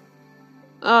clothes.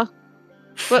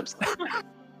 Whoops.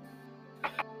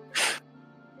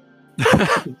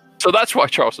 So that's why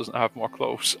Charles doesn't have more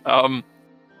clothes.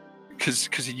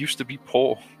 Because he used to be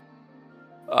poor.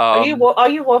 Are you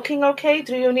walking okay?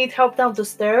 Do you need help down the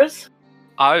stairs?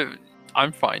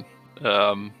 I'm fine.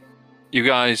 You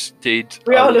guys did.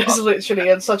 Rihanna's literally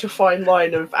in such a fine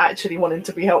line of actually wanting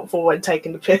to be helpful and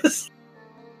taking the piss.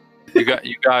 You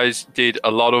guys did a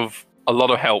lot of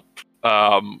help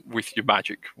with your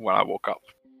magic when I woke up.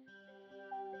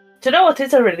 Do you know what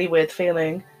is a really weird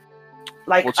feeling?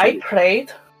 Like, I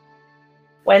prayed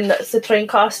when Citrine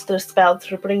cast the spell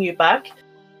to bring you back,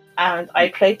 and I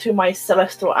prayed to my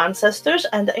celestial ancestors,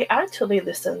 and they actually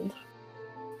listened.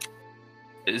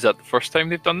 Is that the first time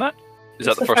they've done that? Is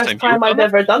that the first first time I've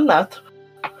ever done that?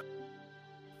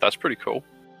 That's pretty cool.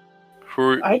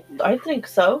 I think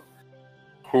so.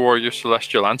 Who are your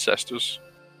celestial ancestors?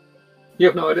 You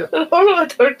have no idea.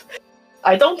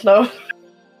 I don't know.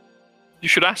 You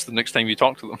should ask them next time you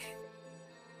talk to them.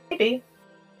 Maybe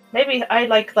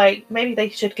I maybe they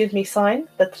should give me sign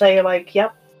that they like,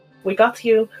 yep, we got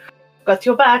your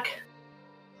back.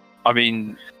 I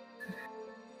mean,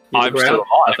 I'm still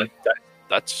alive.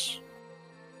 That's She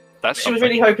was something.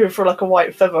 really hoping for like a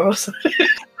white feather or something.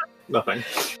 Nothing.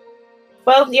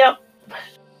 Well, yep.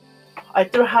 I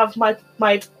do have my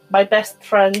best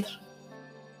friend.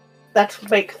 That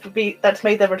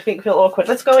made everything feel awkward.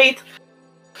 Let's go eat.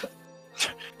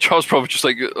 Charles probably just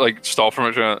like stop from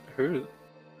it. Who?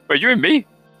 Wait, you and me?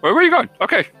 Where are you going?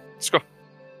 Okay, let's go.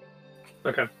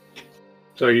 Okay.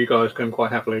 So you guys can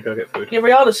quite happily go get food. Yeah,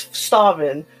 Rihanna's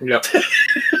starving. Yep.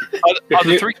 Are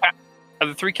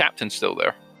the three captains still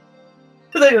there?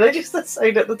 They just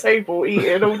stayed at the table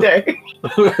eating all day.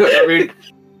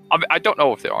 I don't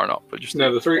know if they are or not, but just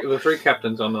no. The three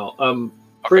captains are not.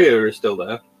 Priya is still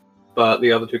there, but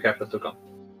the other two captains are gone.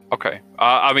 Okay.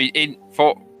 I mean,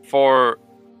 for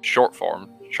short form,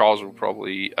 Charles will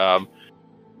probably.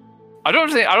 I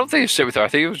don't think he'll sit with her. I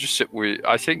think he'll just sit with.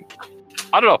 I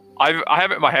don't know. I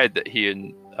have it in my head that he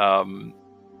and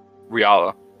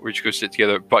Riala we're just going to sit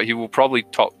together, but he will probably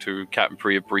talk to Captain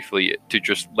Priya briefly to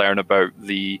just learn about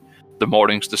the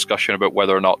morning's discussion about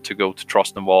whether or not to go to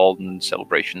Trostenwald and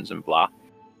celebrations and blah.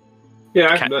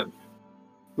 Yeah,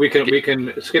 we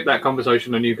can skip that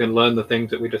conversation and you can learn the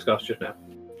things that we discussed just now.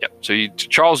 Yep. So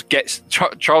Charles gets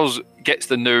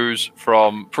the news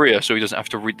from Priya, so he doesn't have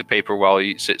to read the paper while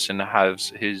he sits and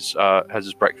has his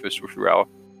breakfast with Riala.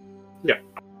 Yeah.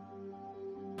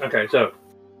 Okay, so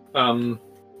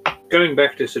going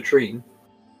back to Citrine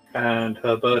and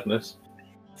her birdness,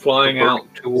 flying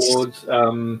out towards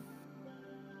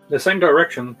the same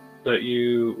direction that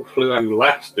you flew out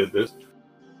last did this.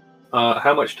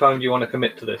 How much time do you want to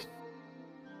commit to this?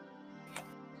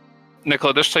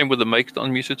 Nicola, this time with the mic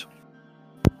unmuted.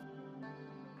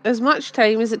 As much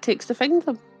time as it takes to find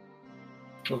them.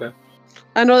 Okay.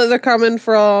 I know that they're coming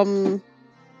from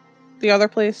the other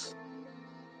place.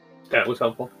 That was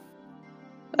helpful.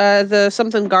 The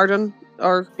something garden.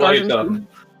 or Blade Garden? Garden.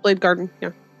 Blade Garden,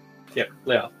 yeah. Yep,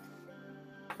 they are.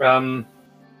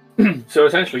 So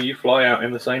essentially, you fly out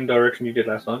in the same direction you did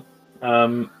last time,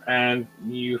 and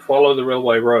you follow the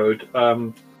railway road,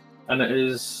 and it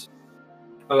is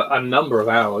a number of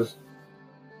hours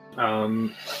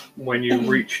when you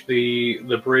reach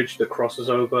the bridge that crosses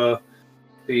over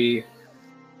the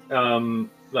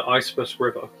Icebus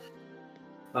River,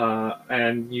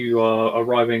 and you are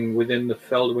arriving within the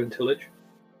Feldwin tillage,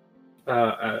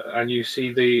 and you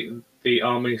see the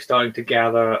army starting to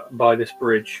gather by this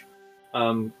bridge,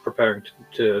 preparing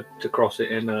to cross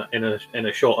it in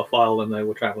a shorter file than they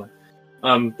were traveling.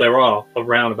 There are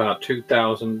around about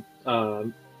 2,000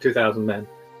 men.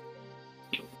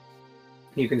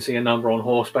 You can see a number on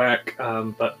horseback,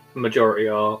 but the majority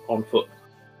are on foot.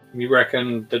 You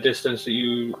reckon the distance that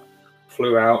you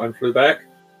flew out and flew back?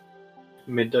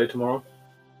 Midday tomorrow?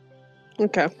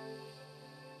 Okay.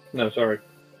 No, sorry.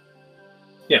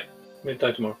 Yeah,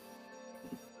 midday tomorrow.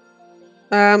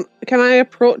 Can I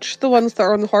approach the ones that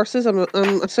are on the horses? I'm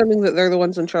assuming that they're the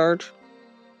ones in charge.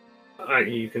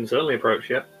 You can certainly approach,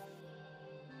 yeah.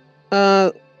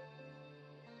 Uh,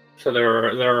 So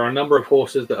there are a number of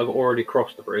horses that have already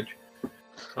crossed the bridge,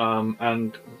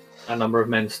 and a number of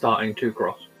men starting to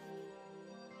cross.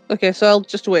 okay, so I'll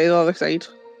just wait on the other side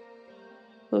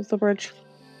of the bridge.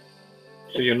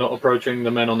 So you're not approaching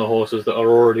the men on the horses that are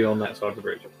already on that side of the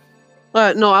bridge.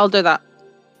 No, I'll do that.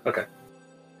 Okay.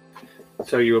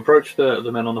 So you approach the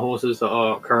men on the horses that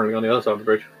are currently on the other side of the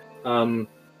bridge.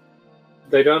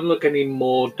 They don't look any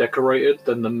more decorated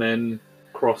than the men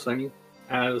crossing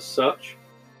as such.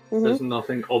 Mhm. There's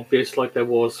nothing obvious like there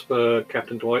was for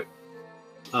Captain Dwight.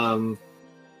 And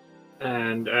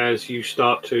as you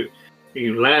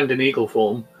you land in eagle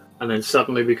form and then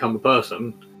suddenly become a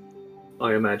person,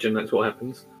 I imagine that's what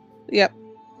happens. Yep.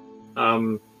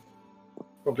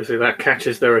 Obviously that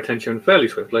catches their attention fairly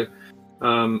swiftly,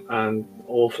 and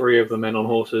all three of the men on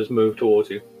horses move towards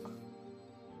you.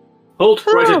 Halt!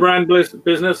 Righteous brand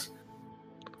business.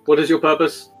 What is your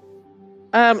purpose?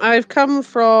 I've come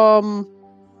from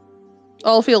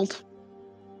Alfield.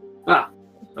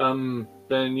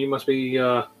 Then you must be,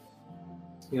 well,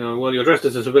 you're dressed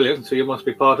as a civilian, so you must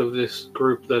be part of this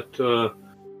group that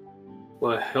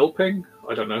were helping?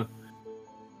 I don't know.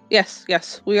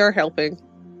 Yes, we are helping.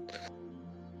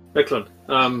 Excellent.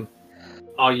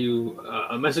 Are you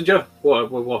a messenger?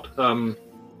 What?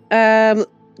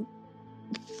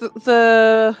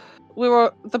 The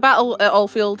battle at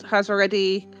Alfield has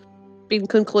already been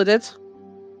concluded.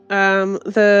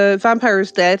 The vampire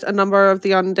is dead. A number of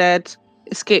the undead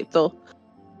escaped though.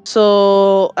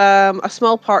 So a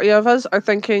small party of us are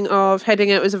thinking of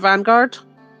heading out as a vanguard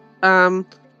to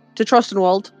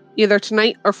Trostenwald, either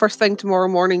tonight or first thing tomorrow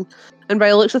morning. And by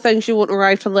the looks of things, you won't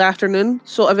arrive till the afternoon.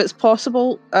 So if it's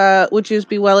possible, would you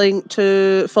be willing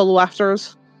to follow after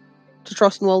us to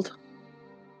Trostenwald?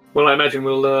 Well, I imagine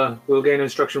we'll gain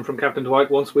instruction from Captain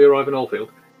Dwight once we arrive in Alfield.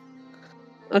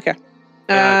 Okay.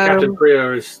 Captain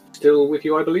Priya is still with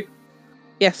you, I believe?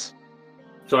 Yes.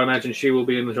 So I imagine she will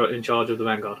be in charge of the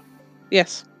Vanguard.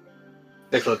 Yes.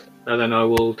 Excellent. And then I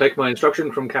will take my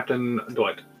instruction from Captain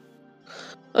Dwight.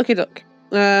 Okay, doc.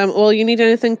 Well, you need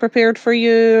anything prepared for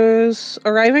you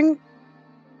arriving?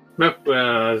 Nope.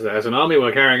 As an army,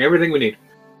 we're carrying everything we need.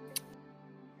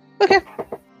 Okay.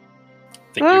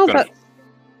 I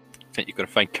think you're going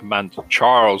to find Commander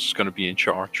Charles is going to be in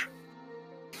charge.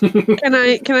 Can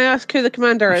I ask who the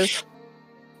commander is?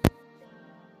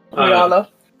 Rihanna.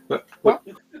 What?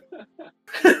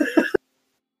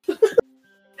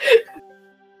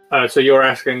 So you're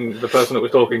asking the person that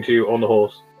was talking to you on the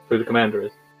horse who the commander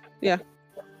is? Yeah.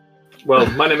 Well,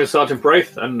 my name is Sergeant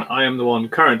Braith, and I am the one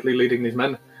currently leading these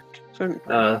men.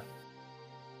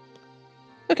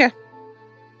 Okay.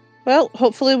 Well,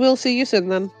 hopefully we'll see you soon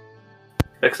then.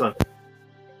 Excellent.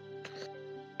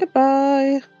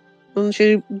 Goodbye. And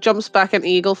she jumps back into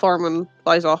eagle form and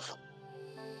flies off.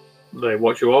 They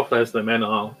watch you off as the men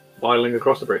are filing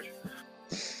across the bridge.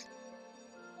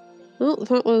 Well,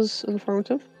 that was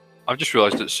informative. I've just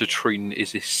realised that Citrine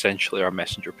is essentially our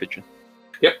messenger pigeon.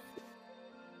 Yep.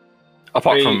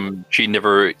 Apart from she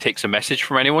never takes a message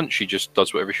from anyone, she just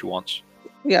does whatever she wants.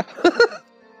 Yeah.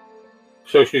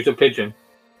 So she's a pigeon.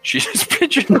 She's a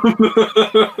pigeon.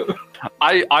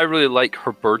 I really like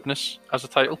her birdness as a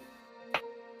title.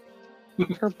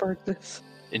 Her birdness.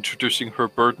 Introducing her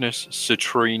birdness,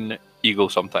 Citrine Eagle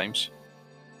sometimes.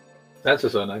 That's a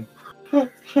surname.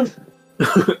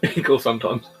 Eagle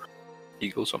sometimes.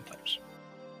 Eagle sometimes.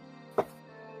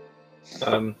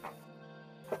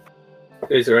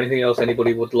 Is there anything else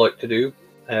anybody would like to do,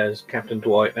 as Captain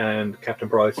Dwight and Captain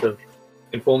Bryce have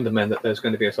informed the men that there's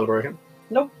going to be a celebration?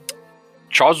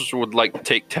 Charles would like to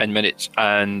take 10 minutes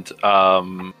and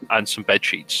some bed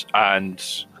sheets and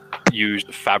use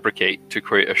fabricate to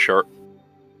create a shirt.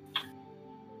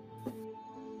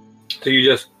 So you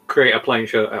just create a plain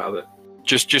shirt out of it?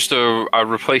 Just a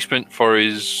replacement for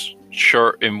his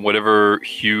shirt in whatever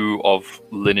hue of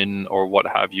linen or what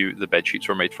have you the bed sheets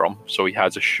were made from. So he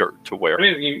has a shirt to wear. I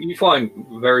mean, you find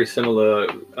very similar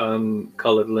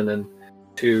coloured linen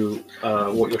to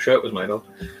what your shirt was made of.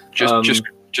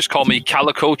 Just call me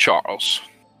Calico Charles.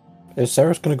 Is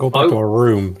Sarah's going to go back to her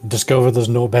room, discover there's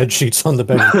no bed sheets on the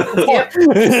bed?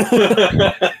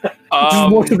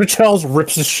 Just walks up to Charles,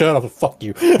 rips his shirt off, and fuck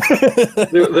you.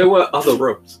 there were other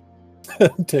rooms.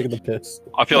 Taking the piss.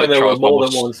 I feel like there Charles were more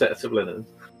almost, than one set of linen.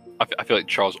 I feel like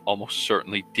Charles almost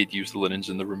certainly did use the linens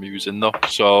in the room he was in, though.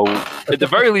 So, at the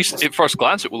very least, at first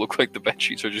glance, it will look like the bed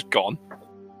sheets are just gone.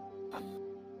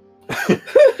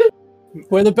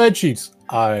 Where are the bed sheets?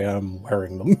 I am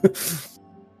wearing them.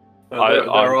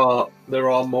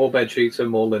 There are more bed sheets and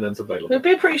more linens available. It'd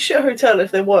be a pretty shit hotel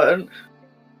if they weren't.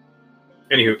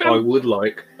 Anywho, I would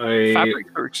like a...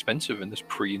 Fabrics are expensive in this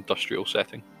pre-industrial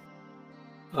setting.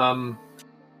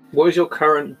 What is your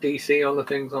current DC on the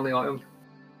things on the item?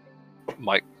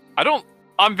 Mike,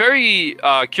 I'm very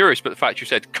curious about the fact you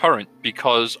said current,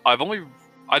 because I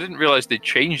didn't realize they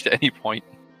changed at any point.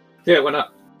 Yeah, it went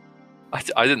up.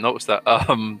 I didn't notice that.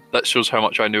 That shows how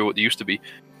much I knew what they used to be.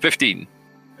 15.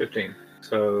 15.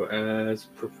 So, as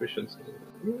proficiency...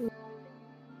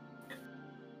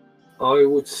 I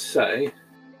would say...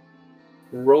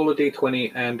 roll a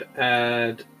d20 and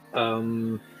add...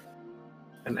 and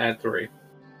add 3.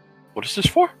 What is this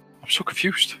for? I'm so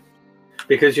confused.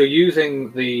 Because you're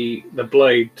using the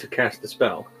blade to cast the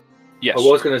spell. Yes. I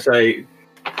was going to say,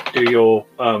 do your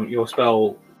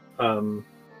spell...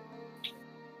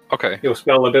 Okay. your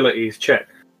spell abilities check,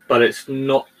 but it's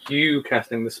not you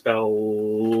casting the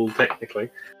spell technically.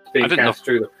 It's being cast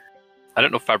through the... I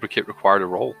don't know if Fabricate required a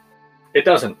roll. It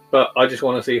doesn't, but I just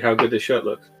want to see how good this shirt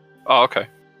looks. Oh, okay.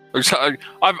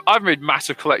 I've made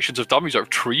massive collections of dummies out of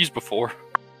trees before.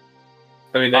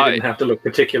 I mean, they didn't have to look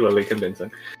particularly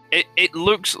convincing. It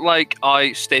looks like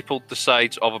I stapled the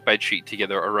sides of a bedsheet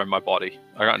together around my body.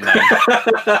 I got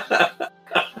 9.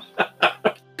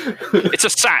 It's a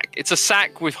sack. It's a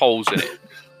sack with holes in it.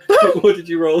 What did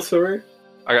you roll, sorry?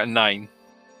 I got 9.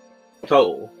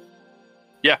 Total?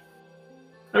 Yeah.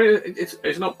 I mean,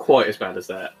 it's not quite as bad as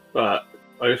that, but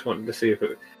I just wanted to see if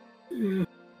it...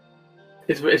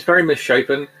 It's very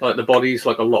misshapen. Like, the body's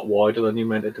like a lot wider than you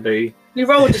meant it to be. You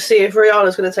rolled to see if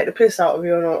Rihanna's going to take the piss out of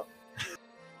you or not.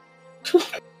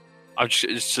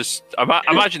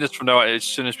 Imagine this from now on. As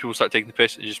soon as people start taking the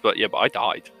piss, it's just like, yeah, but I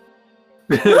died.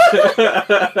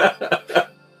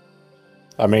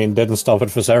 I mean, didn't stop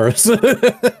it for Ceres.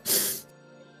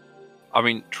 I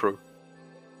mean, true.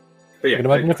 But yeah, I can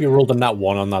imagine if you rolled a nat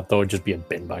 1 on that, though, it'd just be a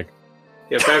bin bag.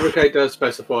 Yeah, Fabricate does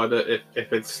specify that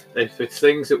if it's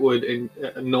things that would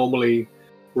normally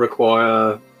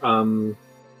require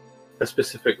a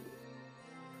specific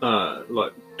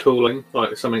like tooling,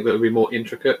 like something that would be more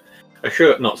intricate. A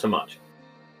shirt, not so much.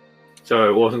 So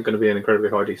it wasn't going to be an incredibly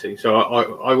high DC. So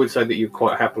I would say that you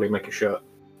quite happily make a shirt.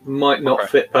 Might not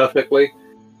fit perfectly.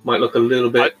 Might look a little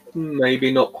bit,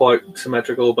 maybe not quite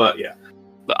symmetrical, but yeah.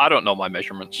 I don't know my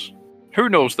measurements. Who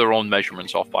knows their own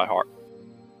measurements off by heart?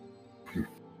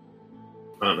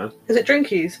 I don't know. Is it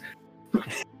drinkies?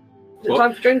 Is it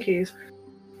time for drinkies?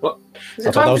 What? Is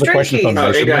it time for drinkies?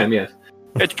 Oh, in-game, yes.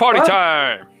 It's party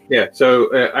time! Yeah,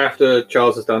 so after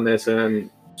Charles has done this and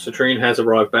Citrine has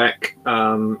arrived back,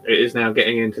 it is now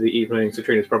getting into the evening.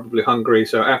 Citrine is probably hungry,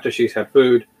 so after she's had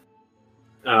food,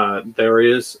 there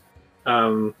is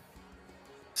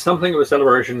something of a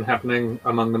celebration happening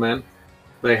among the men.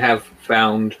 They have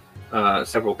found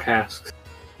several casks.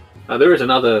 There is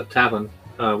another tavern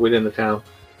within the town,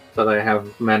 so they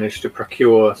have managed to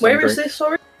procure some Where is drinks. this,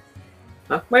 sorry?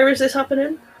 Huh? Where is this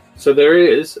happening? So there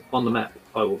is, on the map,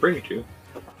 I will bring it to you.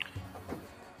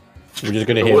 We're just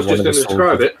going to I hear was one just of going the to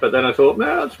describe soldiers. it, but then I thought,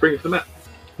 no, let's bring it to the map.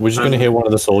 We're just going to hear one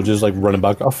of the soldiers like running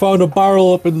back. I found a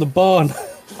barrel up in the barn.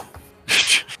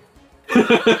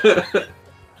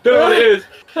 There it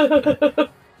is!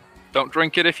 Don't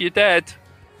drink it if you're dead.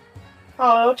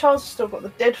 Oh, Charles has still got the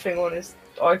dead thing on his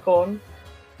icon.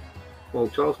 Well,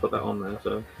 Charles put that on there,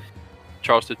 so...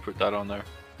 Charles did put that on there.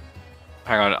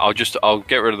 Hang on, I'll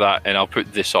get rid of that and I'll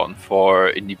put this on for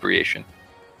inebriation.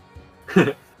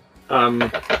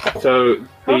 So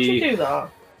How do you do that?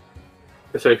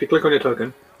 So if you click on your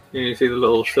token, you see the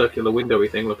little circular windowy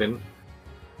thing looking.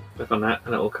 Click on that,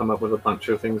 and it will come up with a bunch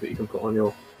of things that you can put on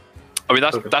your. I mean,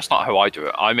 Okay. that's not how I do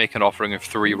it. I make an offering of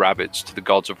 3 rabbits to the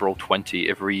gods of Roll20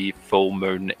 every full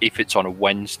moon if it's on a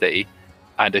Wednesday,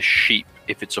 and a sheep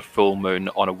if it's a full moon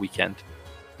on a weekend.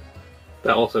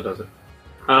 That also does it.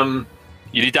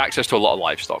 You need access to a lot of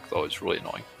livestock, though. It's really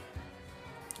annoying.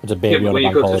 It's a baby on when a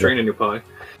you bank cook the holiday. in your pie.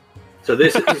 So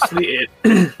this is the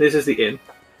inn. This is the inn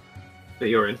that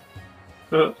you're in.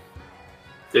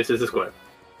 This is the square.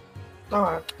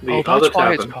 Alright. The other that's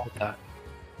why it's tavern called that.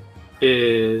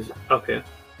 is up here.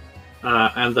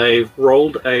 And they've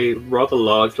rolled a rather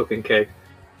large-looking keg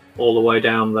all the way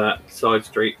down that side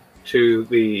street to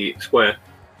the square.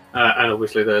 And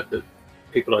obviously the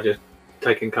people are just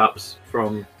taking cups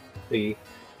from the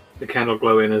candle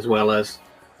glow in as well as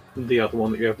the other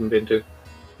one that you haven't been to.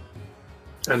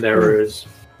 And there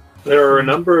are a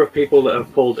number of people that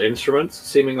have pulled instruments,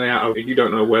 seemingly out of, you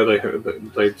don't know where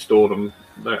they've stored them,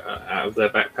 out of their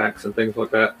backpacks and things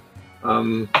like that.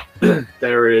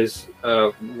 There is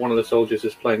one of the soldiers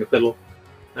is playing a fiddle.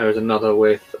 There is another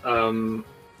with a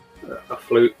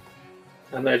flute,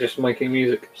 and they're just making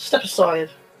music. Step aside.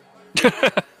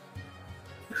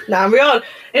 Now,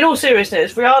 in all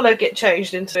seriousness, Rihanna get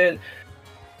changed into.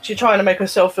 She's trying to make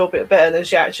herself feel a bit better than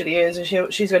she actually is, and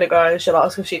she's going to go and she'll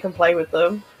ask if she can play with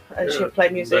them, and Yeah, she'll play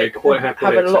they music, quite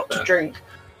happily having a lot accept to that. drink.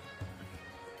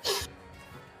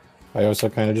 I also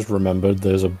kind of just remembered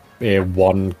there's a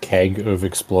one keg of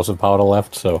explosive powder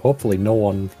left, so hopefully no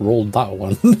one rolled that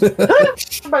one.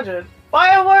 Imagine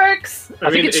fireworks. I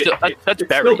think it's still that's it's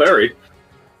still buried.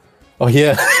 Oh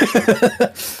yeah.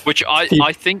 Which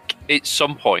I think at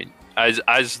some point, as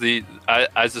the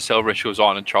celebration goes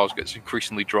on and Charles gets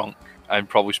increasingly drunk and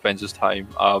probably spends his time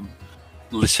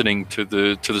listening to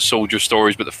the soldier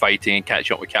stories about the fighting and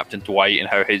catching up with Captain Dwight and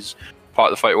how his part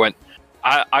of the fight went.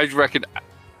 I reckon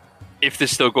if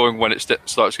this is still going when it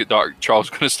starts to get dark, Charles is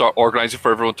going to start organising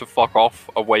for everyone to fuck off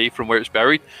away from where it's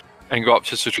buried and go up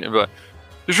to Citrine and be like,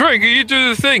 "Citrine, can you do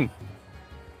the thing?"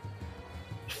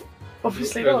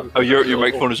 Obviously not. Oh, your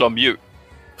microphone is on mute.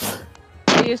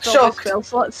 I used all my Shocked. spell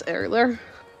slots earlier.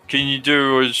 Can you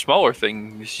do a smaller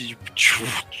thing? She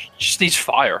just needs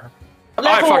fire. What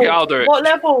Alright, fuck it, I'll do it. What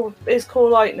level is Call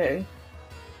Lightning?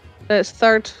 It's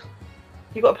 3rd.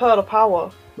 You got Pearl of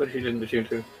Power. But she didn't attune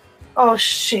to. Oh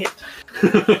shit!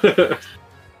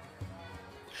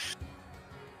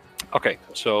 Okay,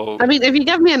 so I mean, if you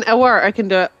give me an hour, I can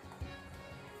do it.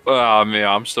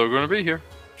 yeah, I'm still going to be here.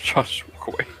 Just walk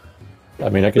away. I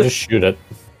mean, I could just shoot it.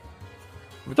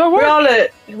 Would that work?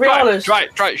 Rihanna's Try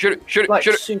it, shoot it, like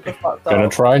shoot it. super fucked Gonna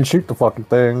up. try and shoot the fucking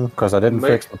thing, because I didn't Mate.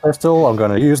 fix the pistol, I'm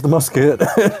gonna use the musket.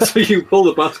 So you pull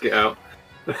the basket out.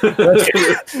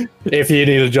 If you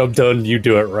need a job done, you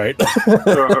do it right.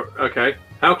 Okay.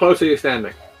 How close are you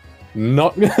standing?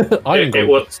 Not. I'm It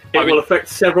will affect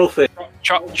several things.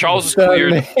 Charles has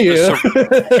Standing cleared.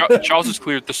 here. Charles has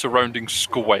cleared the surrounding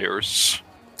squares.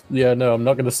 Yeah, no, I'm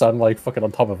not gonna stand like fucking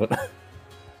on top of it.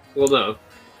 Well, no.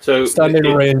 So Stand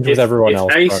in range with everyone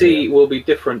else, AC probably. will be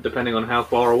different depending on how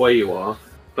far away you are,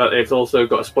 but it's also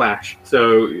got a splash.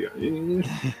 So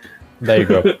There you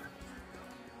go.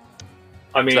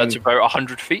 I mean, So that's about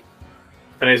 100 feet.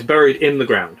 and it's buried in the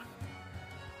ground.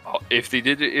 Oh, if they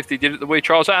did it the way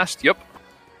Charles asked, yep.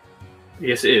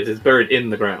 Yes, it is. It's buried in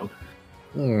the ground.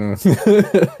 Hmm.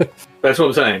 That's what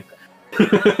I'm saying.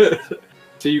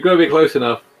 So you've got to be close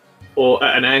enough, or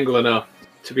at an angle enough,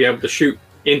 to be able to shoot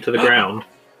into the ground.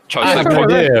 Charles I has have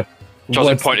an idea. Charles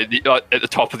Let's- pointed at the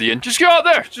top of the inn. Just go out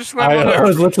there. Just go out I there.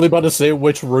 was literally about to say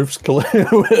which roof's clear.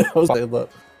 I was saying that.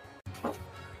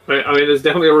 I mean, there's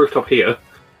definitely a rooftop here.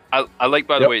 I like,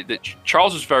 by the Yep. way, that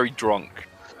Charles is very drunk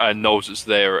and knows it's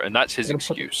there, and that's his I'm gonna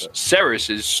put it excuse. there. Ceres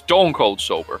is stone cold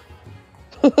sober.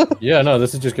 Yeah, no,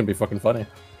 this is just gonna be fucking funny.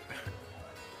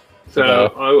 So No.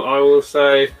 I will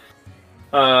say,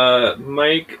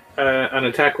 make an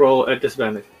attack roll at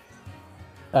disadvantage.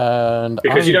 And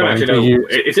Because you I'm don't going actually to know use-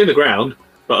 it's in the ground,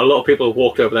 but a lot of people have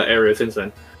walked over that area since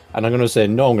then. And I'm gonna say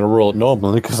no. I'm gonna roll it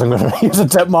normally because I'm gonna use a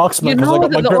dead marksman You because I know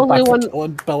got my that the grip only back one- for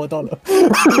killing Belladonna.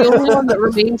 The only one that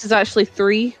remains is actually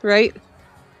 3, right?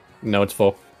 No, it's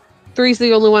 4. 3's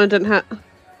the only one I didn't hit.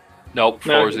 Nope,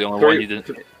 four is the only one you didn't.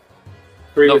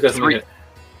 Three No, was definitely three.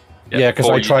 hit. Yeah, because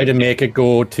four I you tried to didn't. make it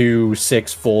go to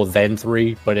 6, 4, then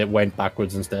 3, but it went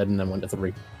backwards instead and then went to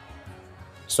 3.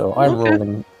 So I'm Okay.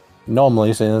 rolling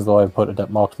normally, seeing as though I put a dead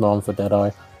marksman on for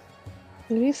Deadeye.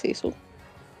 Let me see so.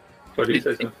 What do you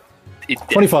say, sir? It did.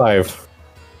 25.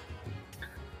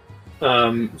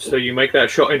 So you make that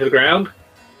shot into the ground.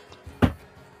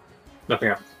 Nothing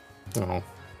happens. Oh.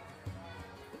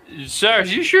 Sir, are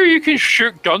you sure you can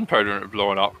shoot gunpowder and it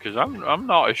blowing up? Because I'm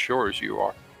not as sure as you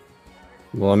are.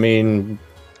 Well, I mean,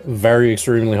 very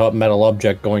extremely hot metal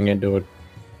object going into a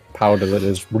powder that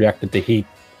is reacted to heat.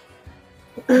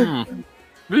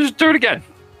 Just do it again.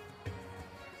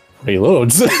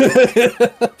 Reloads.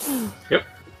 Yep.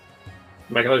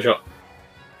 Make another shot.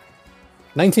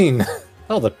 19.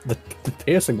 Oh, the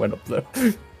piercing went up there.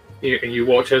 You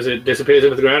watch as it disappears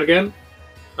into the ground again,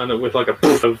 and with like a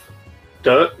poof of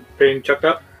dirt being chucked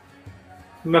up.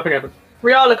 Nothing happens.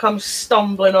 Riala comes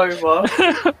stumbling over.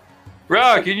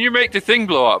 Ra, can you make the thing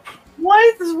blow up?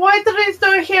 Why did it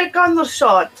do here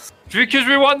gunshot? Because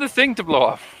we want the thing to blow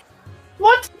up.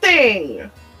 What thing?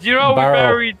 You know, we Barrel.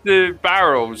 buried the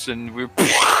barrels and we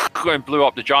and blew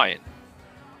up the giant.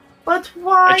 But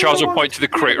why? And Charles you will want point to the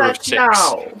do crater of that 6.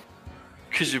 now?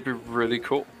 Because it'd be really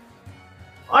cool.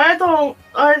 I don't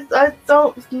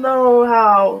know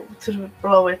how to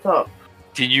blow it up.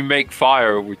 Did you make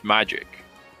fire with magic?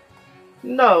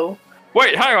 No.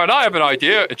 Wait, hang on, I have an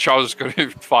idea. And Charles is going to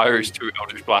fire his 2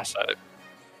 Eldritch Blasts at it.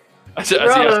 As he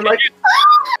Rather, asks, like-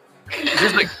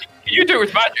 he's like, can you do it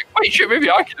with magic? Wait, shit, maybe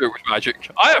I can do it with magic.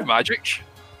 I have magic.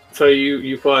 So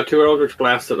you fire 2 Eldritch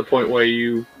Blasts at the point where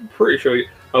you pretty sure.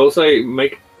 I will say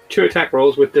make 2 attack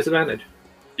rolls with disadvantage.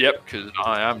 Yep, because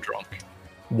I am drunk.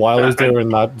 While he's doing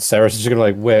that, Sarah's just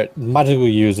gonna wait, magical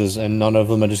users, and none of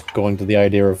them are just going to the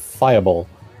idea of fireball.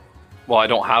 Well, I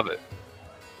don't have it.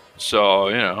 So,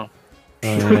 you know.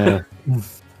 Yeah.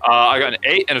 I got an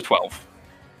 8 and a 12.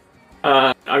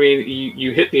 I mean,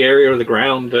 you hit the area of the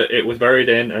ground that it was buried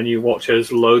in, and you watch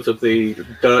as loads of the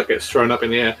dirt gets thrown up in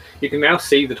the air. You can now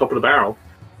see the top of the barrel.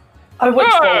 I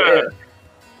went for Ah! it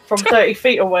from 30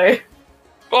 feet away.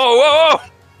 Whoa, whoa,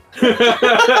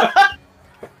 whoa!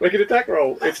 Make an attack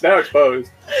roll. It's now exposed.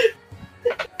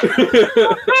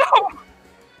 No!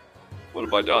 What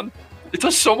have I done? It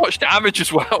does so much damage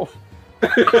as well.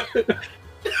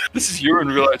 This is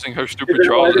Euron realizing how stupid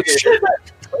Charles is.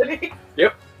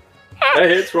 Yep. That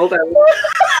hits. Roll down.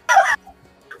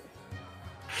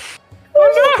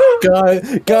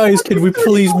 Guys, can we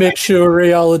please make sure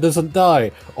Riala doesn't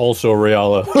die? Also,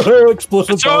 Riala.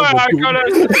 Explosive It's alright, I bomb. got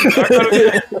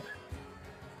it.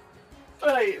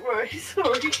 Right,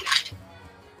 sorry.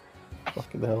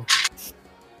 Fucking hell.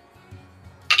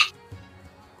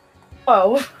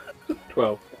 12.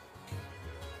 12.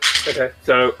 Okay,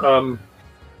 so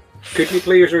could you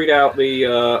please read out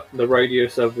the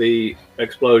radius of the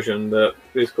explosion that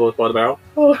is caused by the barrel?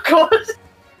 Oh god.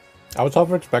 I was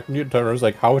half expecting you to turn around. I was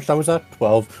like, how much was that?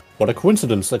 12. What a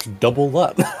coincidence. Let's double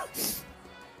that.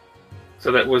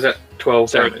 So that was at 12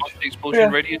 Sorry, damage. what's the explosion Yeah.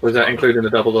 radius? Was that including the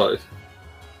double dice?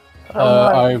 I've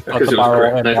got Because the it was barrel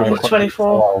correct. in That's my what-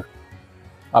 24.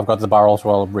 I've got the barrel, so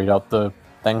I'll read out the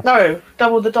thing. No,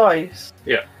 double the dice.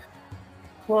 Yeah.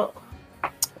 What?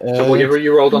 So whatever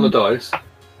you rolled on the dice,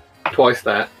 twice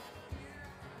that.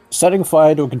 Setting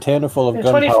fire to a container full of Yeah,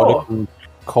 gunpowder 24. can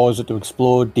cause it to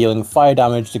explode, dealing fire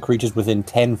damage to creatures within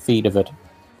 10 feet of it.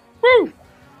 Woo!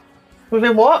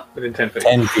 Within what? Within 10 feet.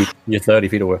 10 feet. You're 30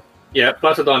 feet away. Yeah,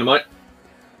 plus a dynamite.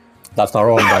 That's not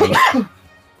wrong, dynamite.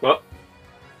 What?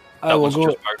 That was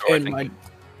just Margot, I think.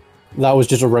 That was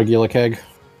just a regular keg.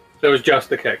 So it was just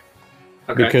the keg.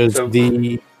 Okay. Because so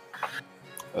the...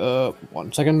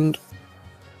 1 second.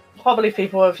 I can't believe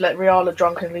people have let Riala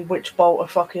drunkenly witch bolt a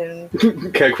fucking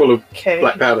keg full of keg.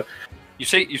 black powder. You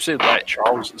say that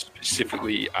Charles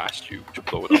specifically asked you to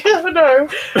blow it up. You never know.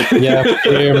 Yeah.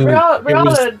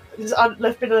 Riala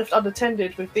has been left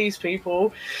unattended with these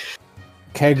people.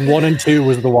 Keg 1 and 2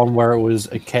 was the one where it was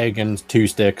a keg and 2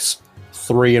 sticks.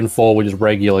 3 and 4 were just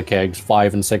regular kegs.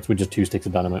 5 and 6 were just 2 sticks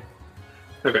of dynamite.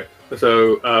 Okay.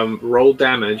 So roll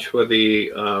damage for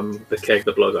the keg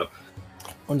that blows up.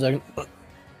 1 second.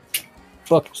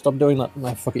 Fuck, stop doing that.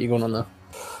 My fuck, are you going on there?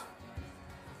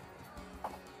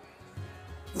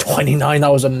 29,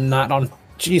 that was a nat on.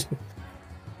 Jeez.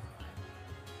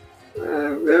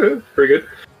 Yeah, pretty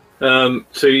good.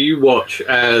 So you watch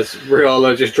as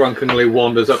Riala just drunkenly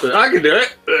wanders up. I can do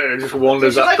it. Just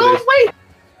wanders She's up. like, To oh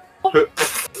wait!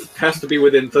 this. Has to be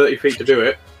within 30 feet to do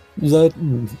it. Is that...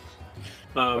 You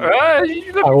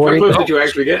look I How wanted- close did you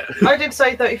actually get? I did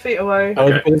say 30 feet away. I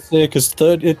was Okay. going to say, because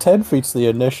 10 feet's the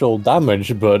initial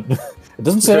damage, but it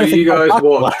doesn't say So anything you guys about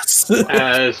watch backlash.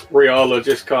 as Riala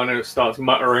just kind of starts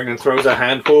muttering and throws her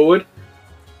hand forward,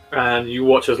 and you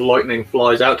watch as lightning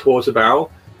flies out towards the barrel.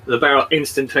 The barrel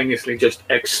instantaneously just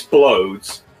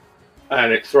explodes,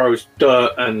 and it throws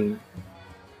dirt and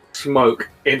smoke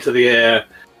into the air,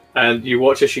 and you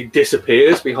watch as she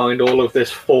disappears behind all of this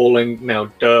falling now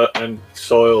dirt and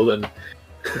soil, and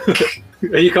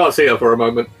and you can't see her for a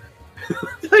moment.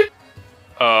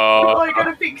 Am I going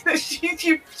to think that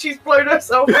she's blown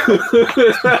herself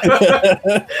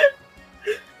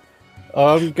up?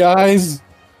 Guys,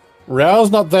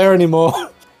 Rial's not there anymore.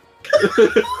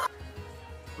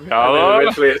 And then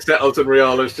eventually it settles and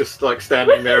Riala's just like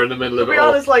standing there in the middle of it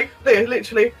all. Rihanna's like there,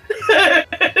 literally.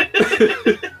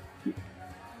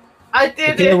 I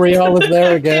did Yeah, it. Riala's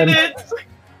there again. I did it.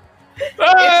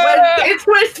 It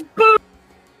went boom.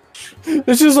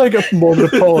 It's just like a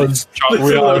moment of pause. A load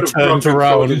Riala of turns drunken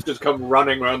around. soldiers just come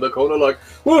running around the corner like,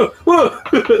 whoa, whoa.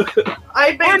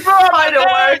 I made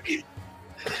firework.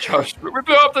 Josh, we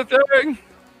blew up the thing!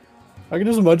 I can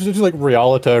just imagine it's just like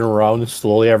Riala turn around and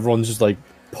slowly everyone's just like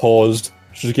paused.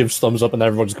 She just gives thumbs up and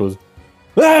everyone just goes,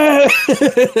 "Ah!"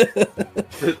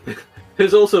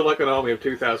 There's also like an army of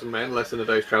 2,000 men less than a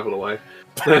day's travel away.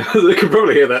 They can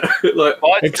probably hear that. Like,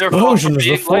 Explosions!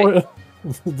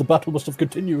 The battle must have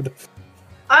continued.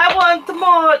 I want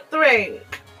more drink.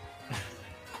 I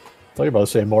thought you were about to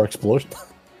say more explosions.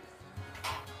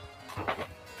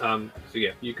 so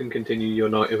yeah, you can continue your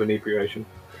night of inebriation.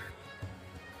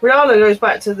 Rihanna goes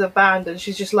back to the band and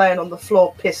she's just laying on the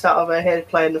floor, pissed out of her head,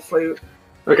 playing the flute.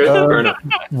 Okay, fair enough.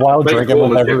 While Make drinking with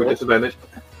performance check with everyone,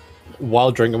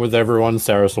 disadvantage.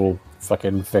 Sarah will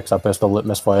fucking fix up pistol lit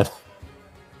misfired.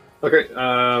 Okay,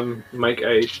 make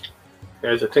a...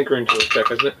 There's a tinkering to a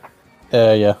check, isn't it?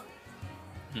 Yeah.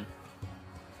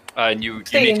 And you need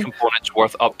 16. components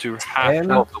worth up to half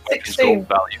Ten. of the weapon's 16. gold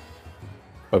value.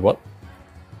 Wait, what?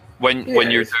 When you're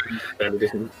doing... Fairly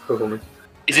decent performance.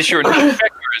 Is this your initial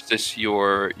check, or is this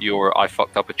your I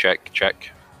fucked up a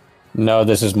check? No,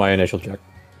 this is my initial check.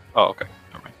 Oh, okay.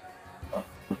 Never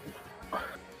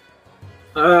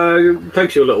mind. It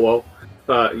takes you a little while,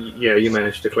 but yeah, you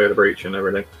managed to clear the breach and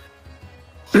everything.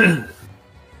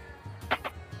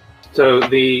 So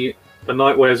the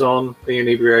night wears on, the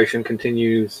inebriation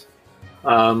continues.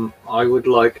 I would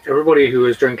like everybody who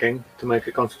is drinking to make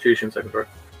a Constitution saving throw.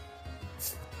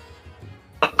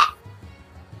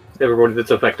 Everybody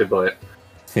that's affected by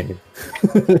it.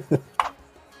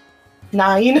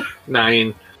 9.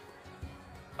 9.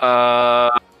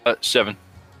 7.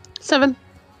 7.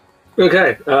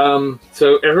 Okay,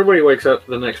 so everybody wakes up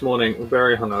the next morning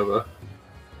very hungover.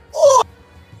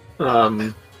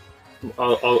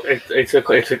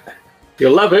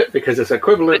 You'll love it because it's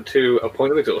equivalent to a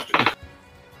point of exhaustion.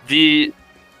 The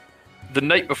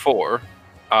night before,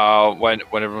 when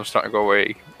everyone was starting to go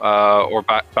away, or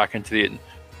back into the inn,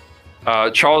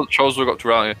 Charles looked up to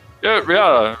Rihanna. Yeah,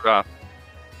 Rihanna.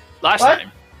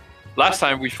 Last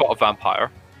time we fought a vampire,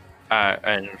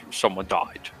 and someone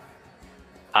died,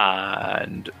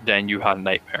 and then you had a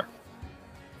nightmare.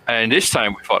 And this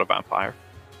time we fought a vampire,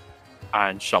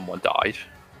 and someone died.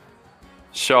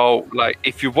 So, like,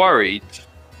 if you're worried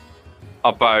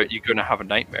about you're gonna have a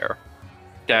nightmare,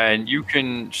 then you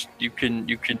can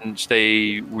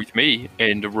stay with me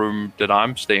in the room that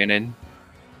I'm staying in,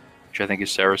 which I think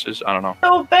is Sarah's. I don't know.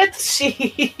 Oh,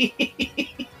 Betsy!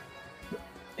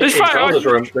 It's In fine. Charles's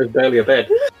room, there's barely a bed.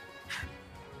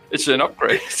 It's an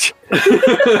upgrade.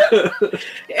 Yeah,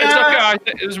 It's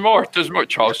okay. There's more.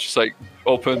 Charles just like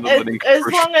open the link. as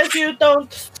long as you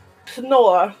don't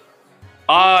snore.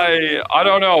 I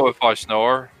don't know if I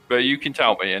snore, but you can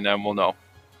tell me, and then we'll know.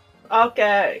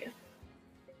 Okay.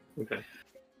 Okay.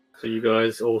 So you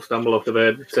guys all stumble off the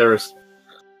bed. Sarah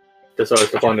decides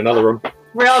to find another room.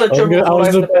 Rihanna dribbles all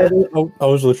over the bed. I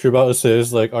was literally about to say,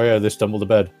 it's like, oh yeah, they stumbled to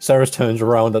bed. Sarah turns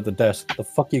around at the desk. The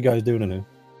fuck you guys doing in here?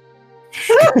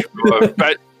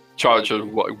 Bed. Charles just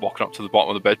walking up to the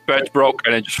bottom of the bed. Bed's broke,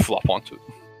 and then just flop onto it.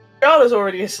 Rihanna's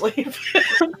already asleep.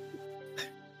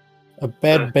 A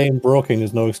bed being broken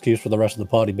is no excuse for the rest of the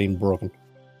party being broken.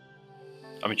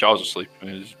 I mean, Charles is asleep.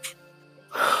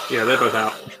 Yeah, they're both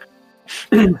out.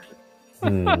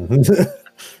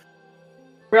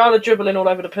 Rihanna dribbling all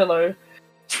over the pillow.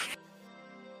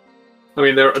 I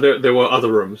mean, there were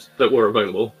other rooms that were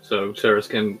available, so Sarah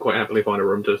can quite happily find a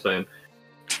room to stay in.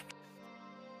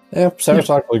 Yeah, Sarah's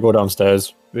actually go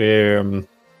downstairs,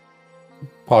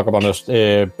 park up on us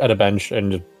at a bench,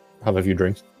 and just have a few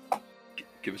drinks.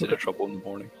 Give us a bit of trouble in the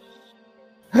morning.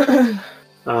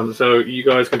 So you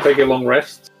guys can take a long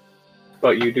rest,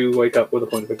 but you do wake up with a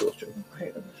point of exhaustion.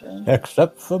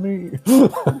 Except for me.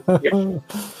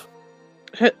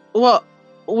 What?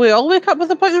 We all wake up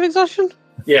with a point of exhaustion?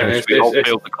 Yeah, We all it's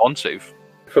failed the con save.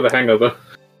 for the hangover.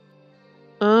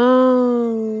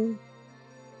 Oh.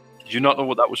 Did you not know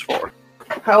what that was for?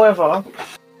 However,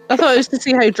 I thought it was to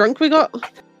see how drunk we got.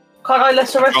 can't I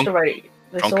lesser restorate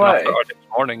this Drunk away? enough this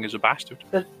morning is a bastard.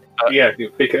 Yeah,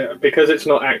 because it's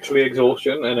not actually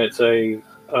exhaustion, and it's a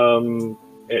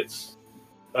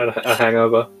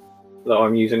hangover that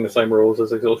I'm using the same rules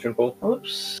as exhaustion for.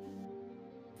 Oops.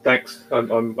 Thanks.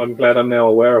 I'm glad I'm now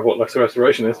aware of what lesser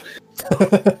restoration is.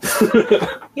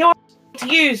 To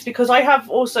use because I have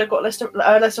also got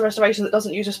lesser restoration that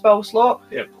doesn't use a spell slot.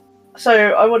 Yep.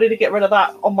 So I wanted to get rid of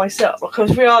that on myself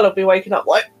because Rihanna will be waking up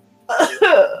like,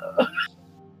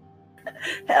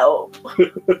 help.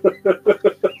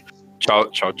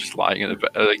 Child just lying in a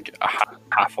bed, like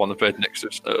half on the bed next to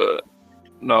us.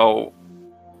 No.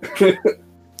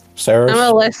 Sarah. I'm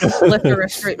gonna let her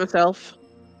restrain myself.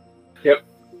 Yep.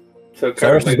 So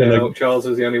currently now, Charles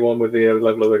is the only one with the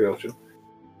level of exhaustion.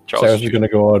 Sarah's going to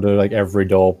go out to like every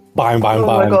door. Bang, bang, Oh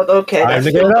bang. my god, okay. Time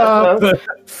to get up.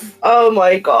 Oh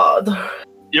my god.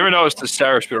 You ever noticed that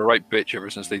Sarah's been a right bitch ever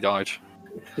since they died?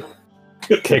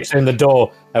 Kicks in the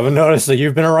door. Haven't noticed that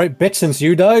you've been a right bitch since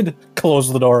you died?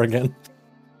 Close the door again.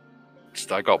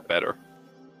 I got better.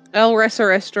 I'll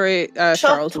restaurate Charles as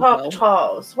Shut up, well.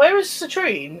 Charles. Where is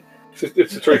Citrine?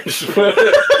 It's a tree.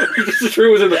 The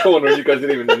tree was in the corner and you guys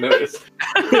didn't even notice.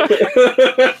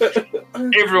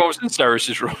 Everyone was in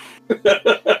Ceres's room.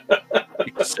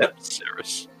 Except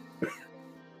Ceres.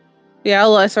 Yeah,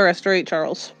 I'll restaurate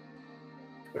Charles.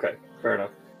 Okay, fair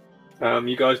enough.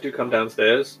 You guys do come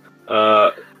downstairs.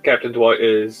 Captain Dwight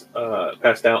is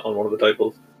passed out on one of the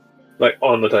tables. Like,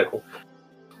 on the table.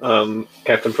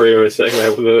 Captain Priya is sitting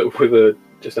there with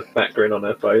just a fat grin on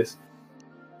her face.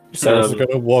 Sarah's going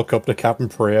to walk up to Captain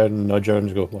Priya and nudge her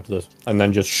and go, what's this? And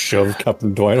then just shove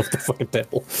Captain Dwight off the fucking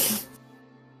table.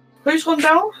 Who's gone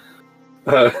down?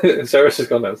 Ceres has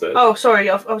gone downstairs. Oh, sorry,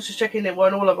 I was just checking it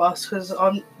weren't all of us because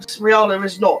Rihanna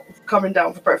is not coming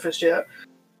down for breakfast yet.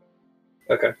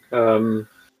 Okay.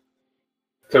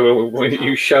 So when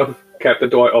you shove Captain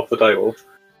Dwight off the table,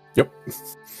 yep.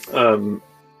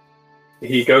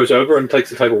 He goes over and takes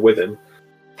the table with him.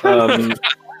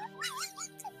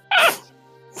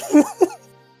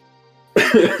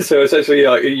 So essentially,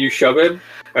 like, you shove him,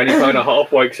 and he kind of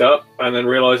half wakes up, and then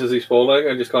realizes he's falling,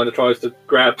 and just kind of tries to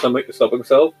grab something to stop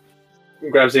himself.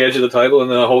 And grabs the edge of the table, and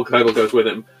then the whole table goes with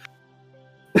him.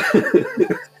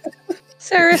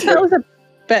 Sarah, that was a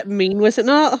bit mean, was it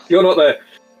not? You're not there.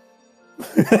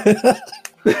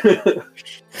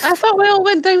 I thought we all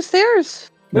went downstairs.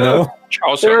 No.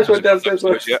 Charles Ceres went downstairs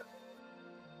first. Yeah.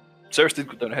 Ceres did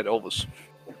go down ahead of us.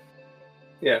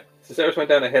 Yeah, so Ceres went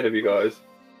down ahead of you guys,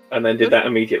 and then did that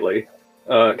immediately.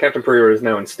 Captain Priya is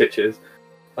now in stitches.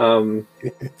 Captain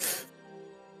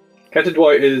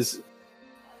Dwight is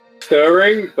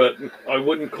stirring, but I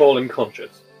wouldn't call him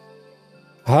conscious.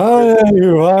 Hi,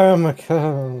 I am a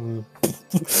cow.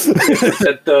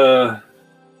 That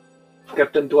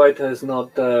Captain Dwight has not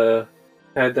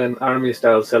had an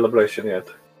army-style celebration yet.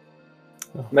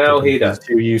 Now he does. He's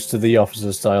too used to the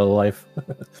officer style of life.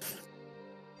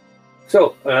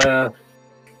 So, I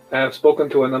have spoken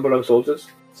to a number of soldiers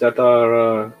that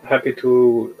are happy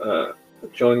to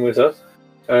join with us,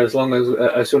 as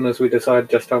soon as we decide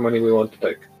just how many we want to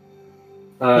take.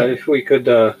 If we could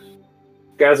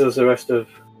gather the rest of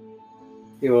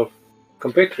your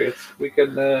compatriots, we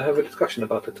can have a discussion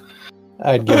about it.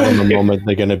 I'd give them a moment.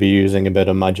 They're going to be using a bit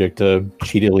of magic to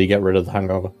cheatily get rid of the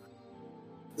hangover.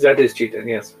 That is cheating,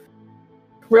 yes.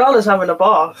 Rihanna's having a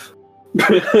bath.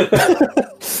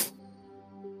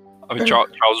 I mean, Charles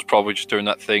is probably just doing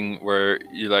that thing where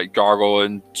you like gargle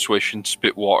and swish and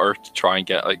spit water to try and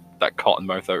get like that cotton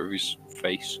mouth out of his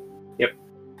face. Yep.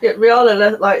 Yeah,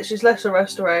 Rihanna, she's lesser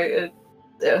restorated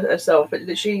herself,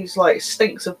 but she's like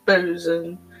stinks of booze,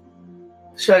 and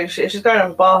so she's going to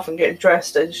have a bath and getting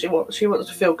dressed, and she wants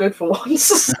to feel good for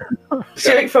once.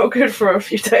 She ain't felt good for a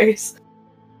few days.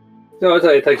 So I'd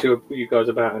say it takes you guys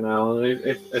about an hour.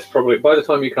 It's probably, by the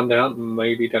time you come down,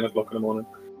 maybe 10 o'clock in the morning.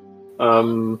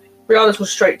 Rihanna's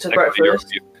was straight to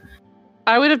breakfast.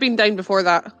 I would have been down before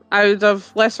that. I would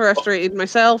have lesser restorated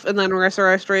myself, and then lesser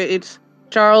restorated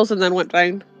Charles, and then went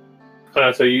down.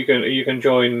 So you can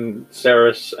join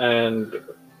Ceres and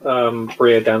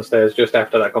Priya downstairs just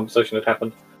after that conversation had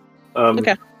happened.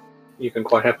 Okay. You can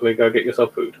quite happily go get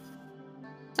yourself food.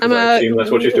 I I'm assume that's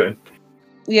what she's doing.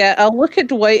 Yeah, I'll look at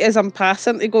Dwight as I'm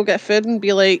passing to go get food and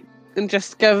be like, and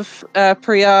just give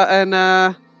Priya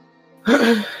and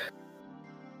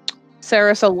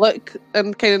Ceres a look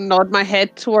and kind of nod my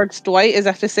head towards Dwight as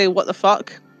if to say, what the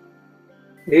fuck?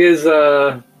 He is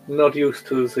not used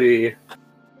to the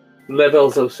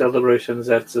levels of celebrations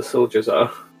that the soldiers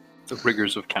are. The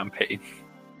rigors of campaign.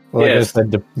 Yes.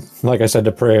 Like I said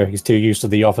to Priya, he's too used to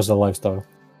the officer lifestyle.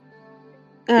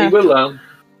 He will learn.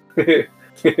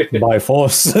 By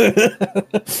force.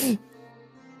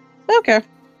 Okay.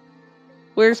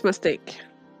 Where's my steak?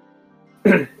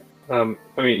 I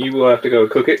mean, you will have to go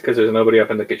cook it because there's nobody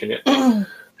up in the kitchen yet.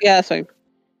 Yeah, that's fine.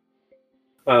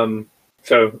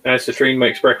 So, as Citrine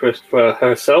makes breakfast for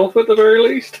herself at the very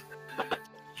least,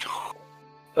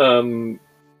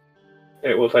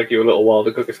 it will take you a little while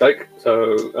to cook a steak.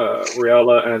 So,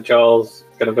 Riala and Charles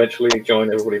can eventually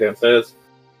join everybody downstairs.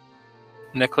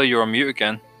 Nicola, you're on mute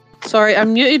again. Sorry, I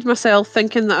muted myself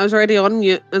thinking that I was already on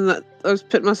mute and that I was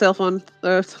putting myself on.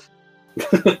 But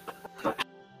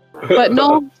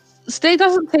no, steak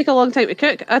doesn't take a long time to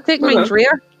cook. I think mine's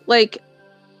rare, like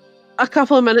a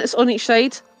couple of minutes on each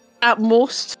side, at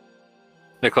most.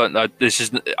 Nicola, no,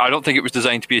 I don't think it was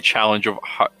designed to be a challenge of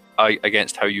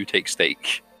against how you take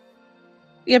steak.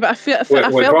 Yeah, but I feel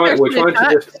we're trying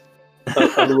to just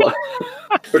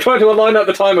we're trying to align up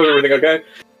the time of everything. Okay.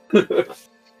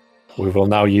 We will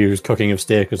now use cooking of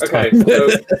steak as Okay, time. so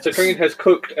Citrine has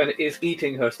cooked and is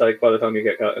eating her steak by the time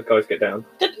you guys get down.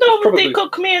 Did nobody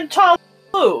cook me and Charles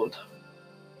food?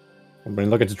 I mean,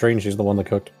 look at Citrine, she's the one that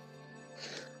cooked.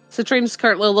 Citrine's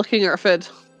currently looking at her food.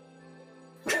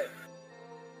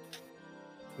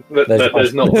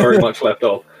 There's not very much left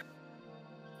of.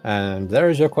 And there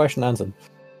is your question answered.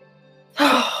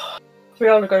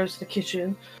 Rihanna goes to the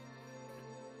kitchen.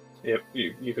 Yep,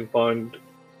 you can find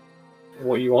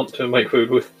what you want to make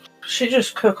food with. She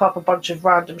just cook up a bunch of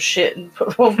random shit and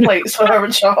put on plates for her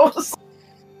and Charles.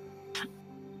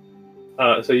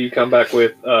 So you come back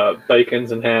with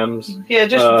bacons and hams. Yeah,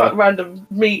 just random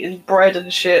meat and bread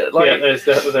and shit. Like, yeah, there's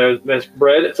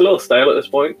bread. It's a little stale at this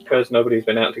point because nobody's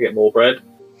been out to get more bread.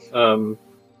 I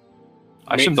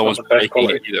assume no one's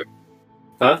making it either.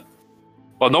 Huh?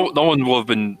 Well, no one will have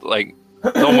been like,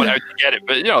 no one went out to get it,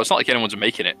 but it's not like anyone's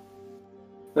making it.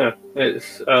 No,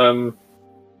 it's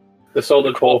the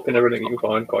salted pork and everything you can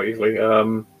find quite easily.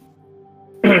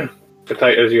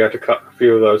 Potatoes, you have to cut a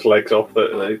few of those legs off,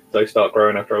 that they start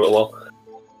growing after a little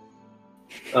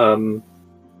while.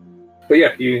 But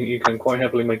yeah, you can quite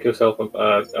happily make yourself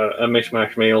a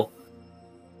mishmash meal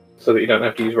so that you don't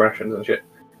have to use rations and shit.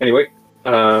 Anyway,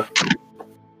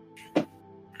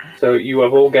 so you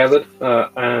have all gathered,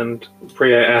 and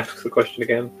Priya asks the question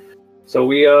again. So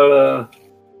we are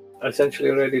essentially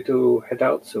ready to head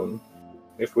out soon,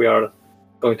 if we are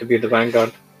going to be the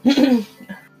vanguard.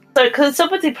 So, could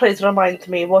somebody please remind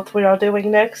me what we are doing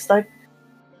next?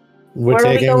 We're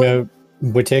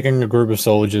taking a group of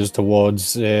soldiers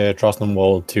towards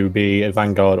Trostland to be a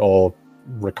vanguard or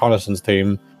reconnaissance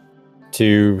team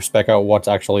to spec out what's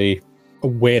actually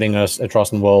awaiting us at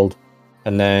Trostland,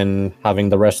 and then having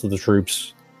the rest of the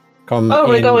troops come. Oh,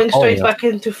 we're going straight back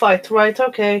into fight, right?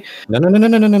 Okay. No,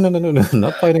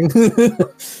 not fighting.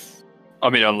 I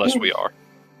mean, unless we are.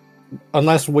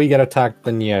 Unless we get attacked,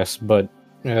 then yes, but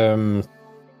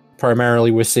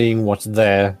primarily we're seeing what's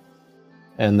there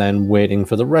and then waiting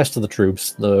for the rest of the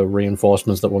troops, the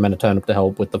reinforcements that were meant to turn up to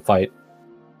help with the fight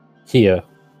here.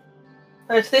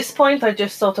 At this point, I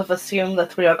just sort of assume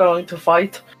that we are going to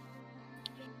fight.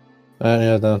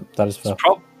 Yeah, that is fair. It's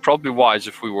probably wise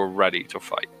if we were ready to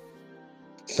fight.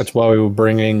 That's why we were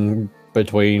bringing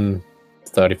between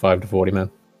 35 to 40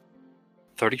 men.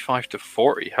 35 to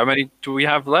 40? How many do we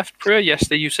have left, Priya?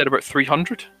 Yesterday you said about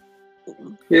 300?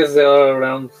 Yes, there are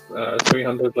around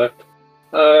 300 left.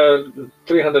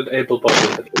 300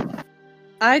 able-bodied.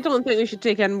 I don't think we should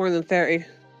take in more than 30.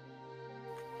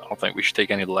 I don't think we should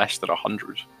take any less than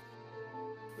 100.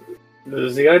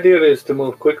 The idea is to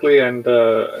move quickly and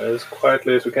as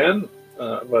quietly as we can,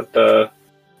 but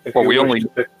if well, you we wish only to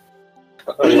pick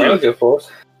a larger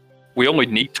force. We only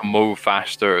need to move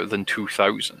faster than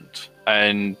 2,000,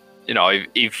 and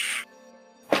if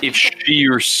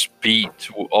sheer speed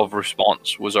of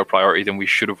response was our priority, then we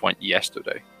should have went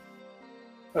yesterday.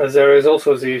 As there is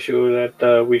also the issue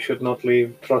that we should not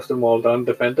leave Trostland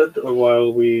undefended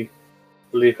while we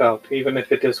leave out, even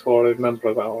if it is for a member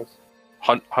of ours.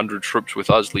 100 troops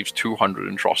with us leaves 200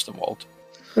 in Trostland.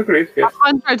 Agreed, yes.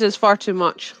 100 is far too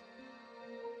much.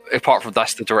 Apart from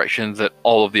that's the direction that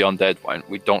all of the undead went.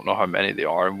 We don't know how many they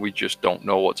are, and we just don't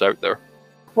know what's out there.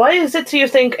 Why is it you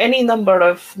think any number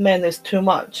of men is too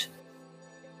much?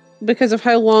 Because of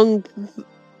how long...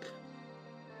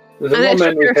 The more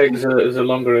men we take, the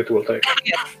longer it will take.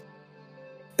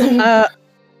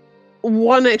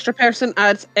 One extra person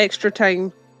adds extra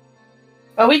time.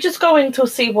 Are we just going to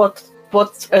see what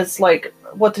has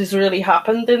really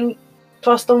happened in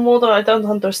Trostland? I don't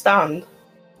understand.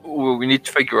 Well, we need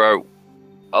to figure out.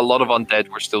 A lot of undead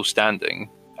were still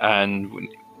standing, and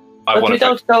but we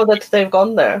don't know that they've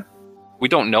gone there. We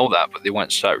don't know that, but they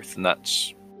went south, and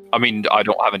that's... I mean, I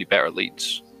don't have any better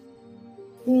leads.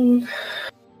 The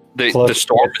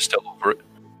storm is still over it.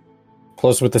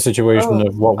 Plus, with the situation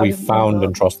of what we found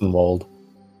in Trostland,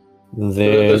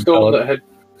 the storm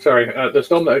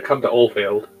that had come to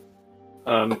Alfield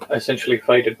essentially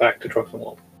faded back to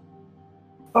Trostmanwald.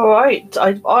 All right,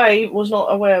 I was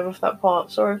not aware of that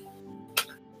part. Sorry.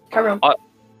 Carry on.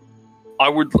 I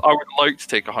would like to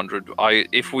take 100.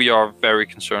 If we are very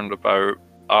concerned about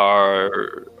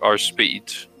our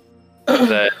speed,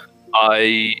 then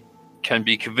I can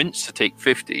be convinced to take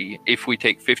 50 if we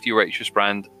take 50 Righteous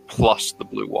Brand plus the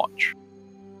Blue Watch.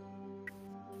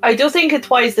 I do think it's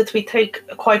wise that we take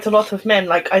quite a lot of men.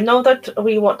 Like, I know that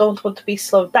we don't want to be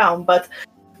slowed down, but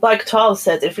like Charles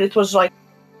said, if it was like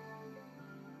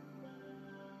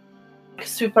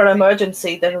super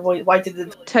emergency, then why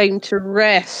didn't... Time to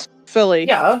rest fully.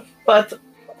 Yeah, but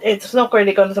it's not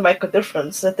really going to make a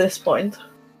difference at this point.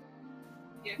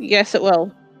 Yes, it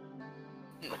will.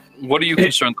 What are you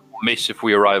concerned that we'll miss if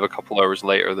we arrive a couple hours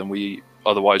later than we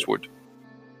otherwise would?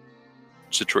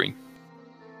 Citrine.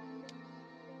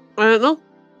 I don't know.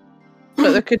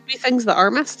 But there could be things that are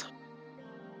missed.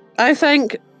 I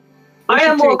think... I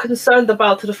am more concerned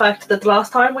about the fact that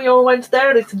last time we all went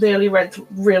there, it nearly went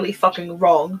really fucking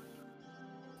wrong.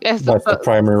 Yes, That's the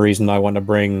primary reason I want to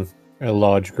bring a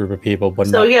large group of people. But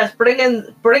so yes, bring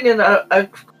in a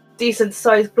decent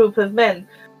sized group of men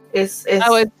is.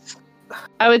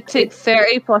 I would take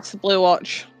 30 plus the Blue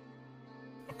Watch.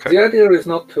 Okay. The idea is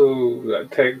not to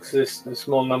take this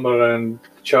small number and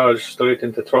charge straight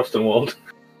into Trostmanwald.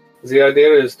 The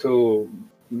idea is to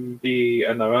be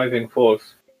an arriving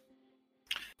force.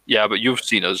 Yeah, but you've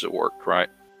seen us at work, right?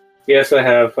 Yes, I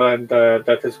have, and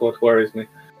that is what worries me.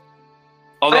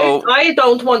 Although I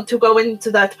don't want to go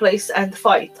into that place and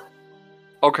fight.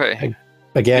 Okay.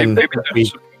 Again,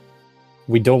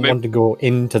 we don't want to go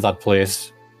into that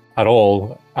place at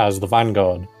all as the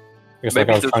Vanguard. Because like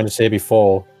I was trying to say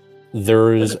before,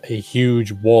 there is a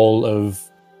huge wall of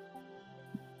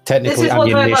technically this is what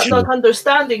I'm ammunition. not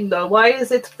understanding, though. Why is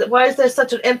there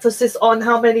such an emphasis on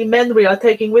how many men we are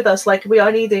taking with us, like we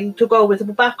are needing to go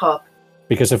with backup?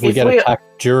 Because if we get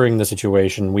attacked during the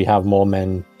situation, we have more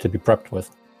men to be prepped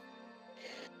with.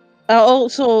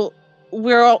 Also,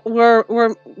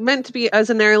 we're meant to be as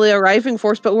an early arriving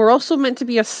force, but we're also meant to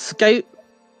be a scout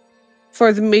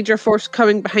for the major force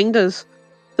coming behind us.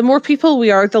 The more people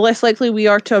we are, the less likely we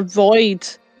are to avoid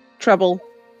trouble.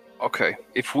 Okay,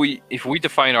 if we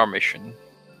define our mission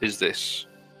is this: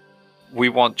 we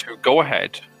want to go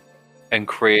ahead and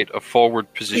create a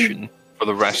forward position for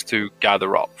the rest to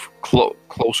gather up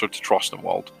closer to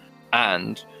Trostmanwald,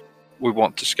 and we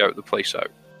want to scout the place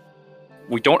out.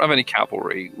 We don't have any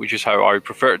cavalry, which is how I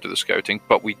prefer to do the scouting,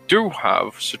 but we do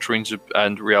have Citrine's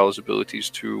and Riala's abilities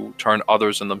to turn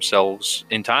others and themselves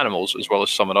into animals, as well as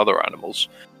summon other animals,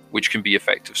 which can be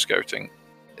effective scouting.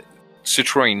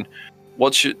 Citrine,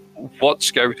 what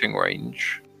scouting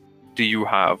range do you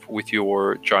have with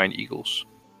your giant eagles?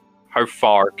 How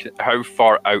far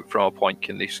out from a point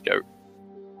can they scout?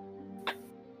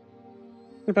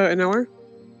 About an hour.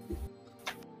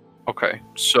 Okay,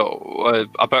 so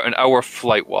about an hour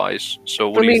flight-wise.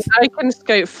 So I can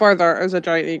scout further as a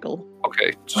giant eagle.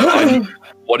 Okay, so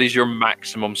what is your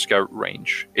maximum scout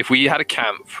range? If we had a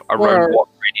camp around what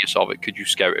radius of it could you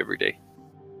scout every day?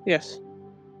 Yes.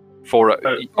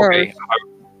 Okay.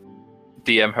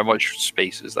 DM, how much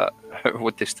space is that?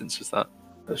 What distance is that?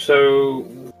 So,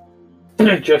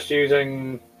 just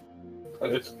using...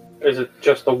 Is it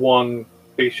just the one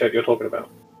beast shape you're talking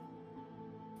about?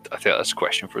 I think that's a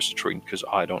question for Citrine, because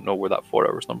I don't know where that 4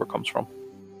 hours number comes from.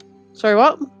 Sorry,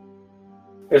 what?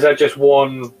 Is that just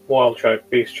one wild shape,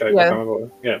 beast shape? Yeah.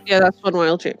 Yeah, that's one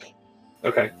wild shape.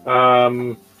 Okay.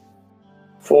 4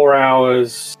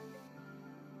 hours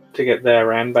to get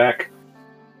there and back.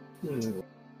 2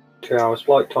 hours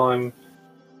flight time.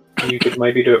 You could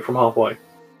maybe do it from halfway.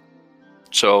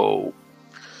 So,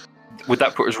 would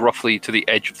that put us roughly to the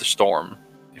edge of the storm,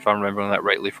 if I'm remembering that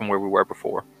rightly from where we were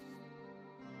before?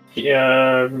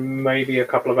 Yeah, maybe a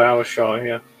couple of hours shy,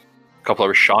 yeah. A couple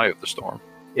hours shy of the storm?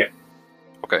 Yeah.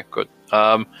 Okay, good.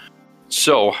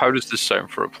 So, how does this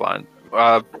sound for a plan?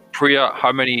 Priya,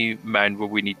 how many men will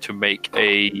we need to make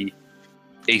a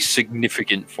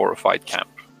significant fortified camp?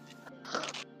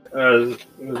 A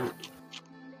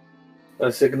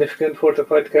significant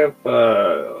fortified camp?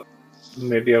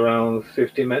 Maybe around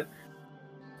 50 men.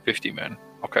 50 men.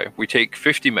 Okay, we take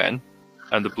 50 men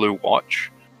and the Blue Watch.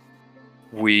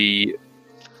 We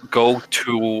go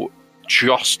to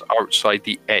just outside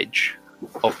the edge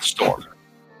of the storm.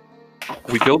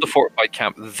 We build a fortified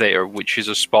camp there, which is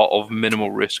a spot of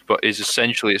minimal risk, but is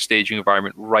essentially a staging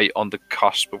environment right on the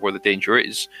cusp of where the danger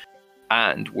is.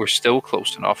 And we're still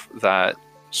close enough that,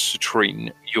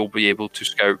 Citrine, you'll be able to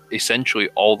scout essentially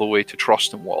all the way to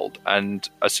Trostmanwald and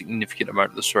a significant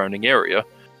amount of the surrounding area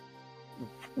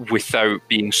without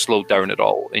being slowed down at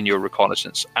all in your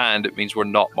reconnaissance, and it means we're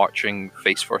not marching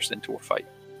face first into a fight.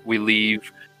 We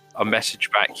leave a message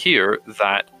back here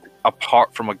that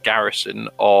apart from a garrison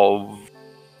of,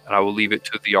 and I will leave it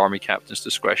to the army captain's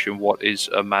discretion, what is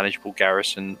a manageable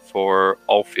garrison for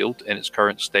Alfield in its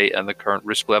current state and the current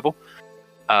risk level,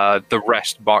 the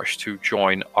rest march to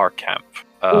join our camp.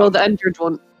 Well, the injured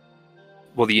one.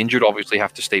 Well, the injured obviously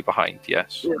have to stay behind,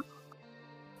 yes. Yeah.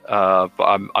 But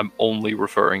I'm only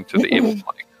referring to the able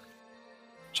playing.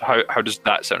 So how does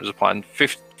that sound as a plan?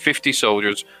 50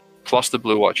 soldiers plus the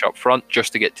Blue Watch up front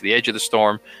just to get to the edge of the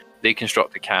storm. They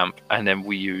construct a camp, and then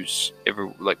we use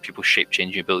people's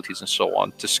shape-changing abilities and so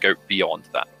on to scout beyond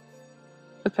that.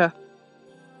 Okay.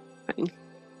 Fine.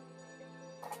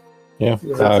 Yeah,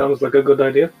 That sounds like a good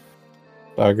idea.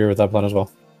 I agree with that plan as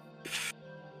well.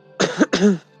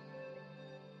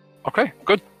 Okay,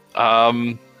 good.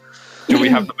 Do we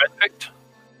have the men picked?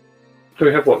 Do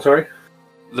we have what, sorry?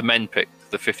 The men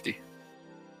picked, the 50.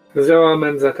 There are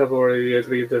men that have already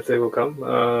agreed that they will come.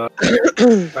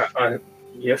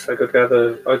 Yes, I could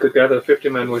gather 50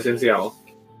 men within the hour.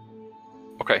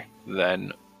 Okay,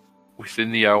 then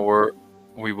within the hour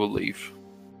we will leave.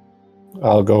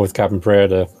 I'll go with Captain Prayer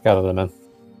to gather them in.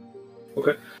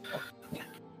 Okay.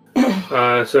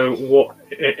 So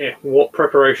what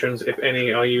preparations, if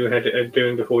any, are you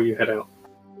doing before you head out?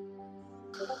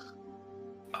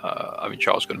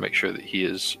 Charles is going to make sure that he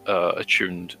is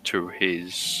attuned to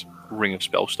his ring of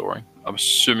spell storing. I'm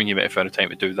assuming he may have found a time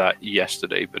to do that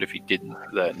yesterday, but if he didn't,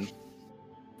 then...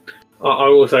 I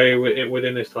will say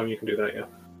within this time you can do that, yeah.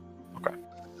 Okay.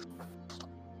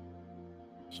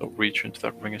 So reach into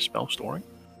that ring of spell storing.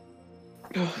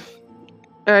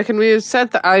 Can we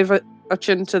set the I've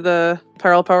attuned to the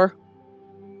peril power?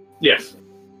 Yes.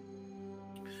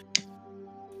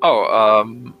 Oh,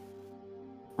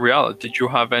 Riala, did you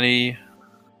have any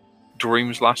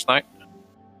dreams last night?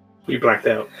 You blacked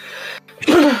out.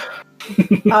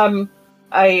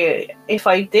 If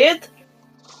I did,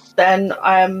 then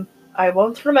I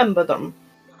won't remember them.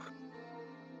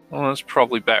 Well, that's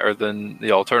probably better than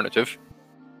the alternative.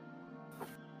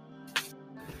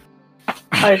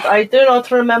 I do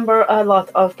not remember a lot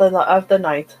of the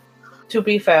night, to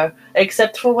be fair,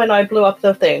 except for when I blew up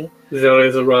the thing. There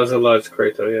is a rather large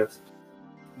crater, yes.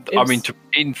 I mean,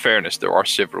 in fairness, there are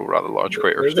several rather large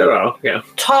craters. There are, yeah.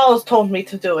 Charles told me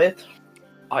to do it.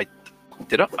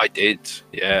 Did I? I did.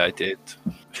 Yeah, I did.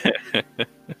 It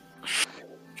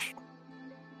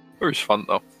was fun,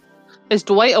 though. Is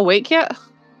Dwight awake yet?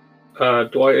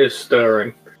 Dwight is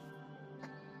stirring.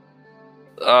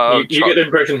 You get the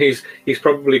impression he's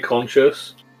probably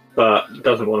conscious, but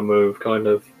doesn't want to move, kind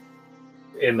of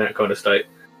in that kind of state.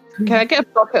 Can I get a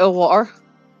bucket of water?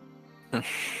 Yeah.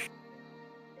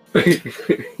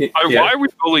 Why are we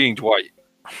bullying Dwight?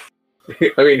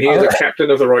 I mean, he's a captain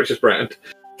of the righteous brand.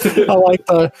 I like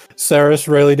that. Ceres,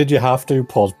 really, did you have to?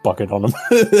 Pause bucket on him.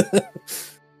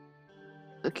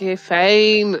 Okay,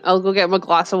 fine. I'll go get him a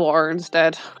glass of water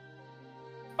instead.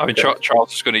 I mean,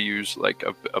 Charles is going to use like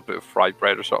a bit of fried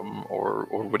bread or something, or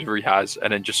whatever he has,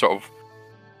 and then just sort of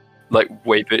like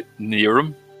wave it near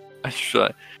him. And just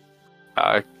like,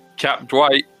 Captain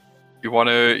Dwight, you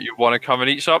wanna come and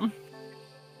eat something?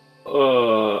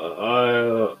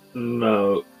 No.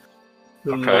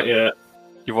 Okay. Not yet.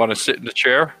 You want to sit in the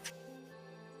chair?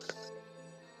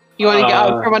 You want to get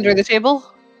out from under the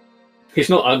table? He's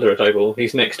not under a table.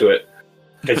 He's next to it.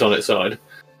 It's on its side.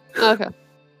 Okay.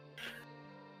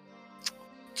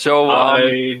 So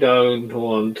I don't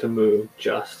want to move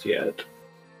just yet.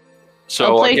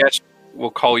 So I guess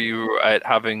we'll call you at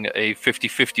having a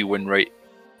 50-50 win rate.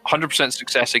 100%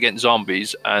 success against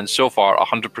zombies, and so far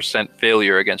 100%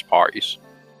 failure against parties.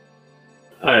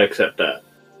 I accept that.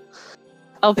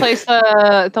 I'll place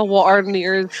the water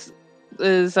near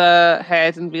his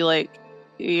head and be like,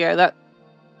 yeah,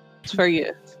 that's for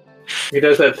you. He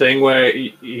does that thing where,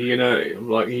 you know,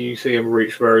 like you see him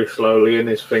reach very slowly and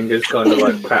his fingers kind of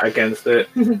like pat against it,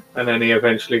 and then he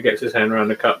eventually gets his hand around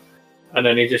the cup, and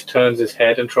then he just turns his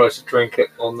head and tries to drink it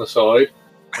on the side.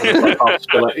 And it's like half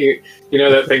spill. You know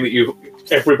that thing that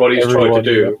everybody's tried to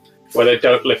do, where they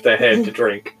don't lift their head to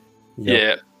drink?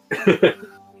 Yeah.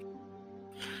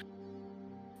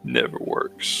 Never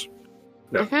works.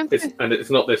 No, it's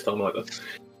not this time either.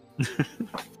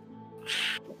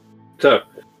 So,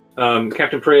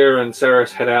 Captain Priya and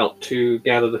Ceres head out to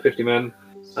gather the 50 men,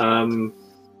 and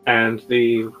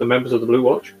the members of the Blue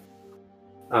Watch.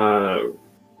 How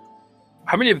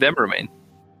many of them remain?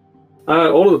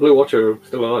 All of the Blue Watch are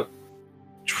still alive.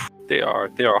 They are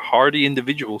hardy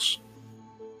individuals.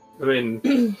 I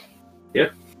mean, yeah,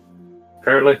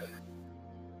 apparently.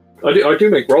 I do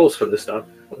make rolls for this stuff.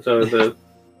 So the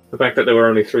fact that there were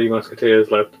only 3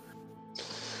 musketeers left.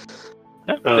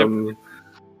 Yeah,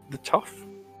 the tough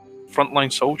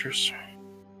frontline soldiers.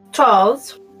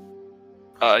 Charles,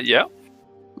 Yeah.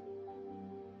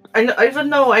 even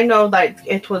though I know that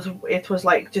it was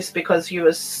like just because you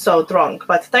were so drunk,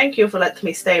 but thank you for letting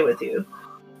me stay with you.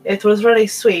 It was really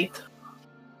sweet.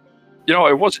 You know,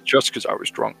 it wasn't just because I was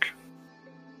drunk.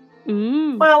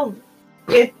 Well,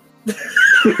 it.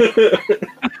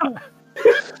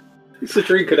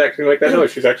 Citrine could actually make that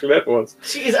noise. She's actually there for once.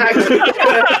 She's actually.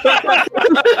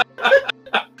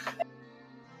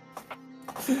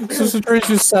 So Citrine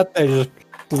just sat there, just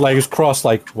legs crossed,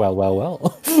 like,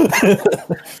 well.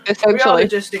 Essentially. Rihanna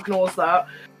just ignores that.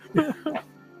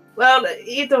 Well,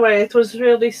 either way, it was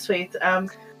really sweet.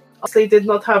 Obviously, did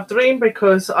not have dream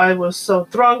because I was so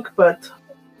drunk, but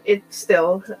it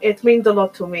means a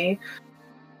lot to me.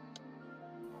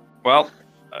 Well,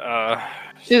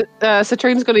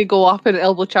 Citrine's going to go up and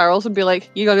elbow Charles and be like,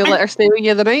 "You going to let her stay with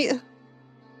you the night?"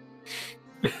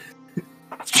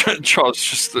 Charles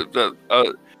just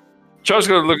Charles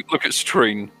going to look at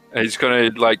Citrine, and he's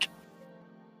going to like.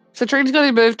 Citrine's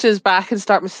going to move to his back and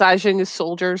start massaging his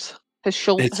soldiers. His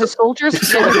soldiers.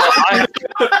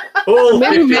 Oh,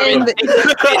 Maybe men.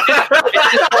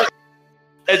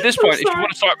 At this point, if you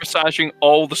want to start massaging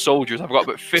all the soldiers, I've got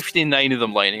about 59 of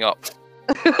them lining up.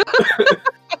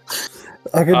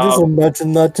 I can just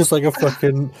imagine that, just like a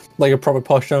fucking, like a proper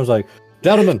posh show. I was like,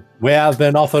 gentlemen, we have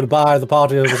been offered by the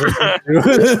party of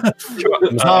the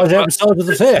massage episode of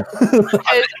the here.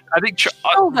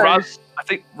 I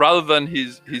think rather than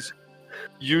his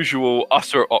usual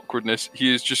utter awkwardness,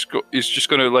 he is just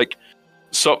going to like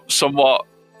somewhat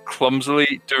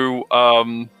clumsily do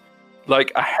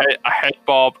like a head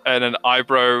bob and an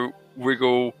eyebrow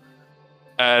wiggle,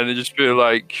 and just be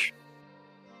like,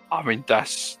 I mean,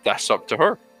 that's up to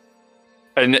her.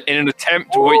 And in an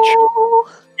attempt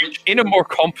which in a more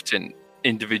competent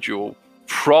individual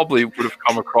probably would have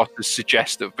come across as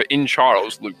suggestive, but in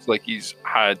Charles looks like he's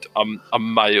had a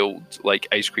mild like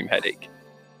ice cream headache.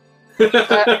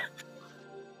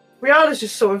 Rihanna's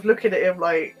just sort of looking at him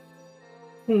like,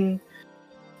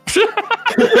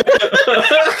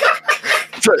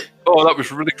 Oh, that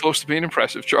was really close to being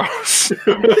impressive, Charles.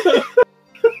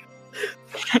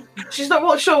 She's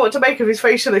not sure what to make of his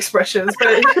facial expressions,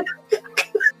 but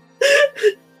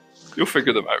You'll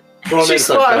figure them out. Roll She an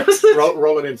insight check. smiles.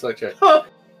 Roll an insight check.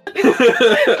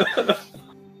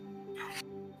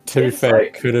 To be fair,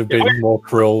 it could have been more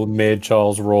cruel, made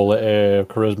Charles roll a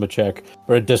charisma check,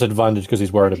 or a disadvantage because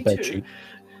he's wearing a 22. bedsheet.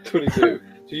 22.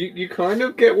 So you kind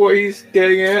of get what he's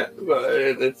getting at, but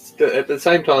it's, at the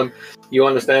same time, you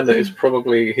understand that it's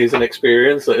probably his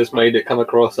inexperience that has made it come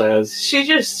across as...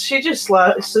 she's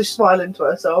smiling to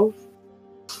herself.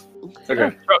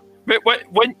 Okay. But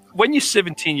when you're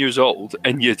 17 years old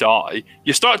and you die,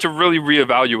 you start to really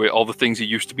reevaluate all the things you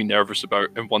used to be nervous about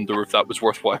and wonder if that was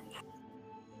worthwhile.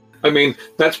 I mean,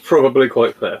 that's probably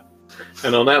quite fair.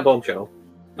 And on that bombshell,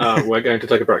 we're going to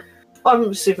take a break.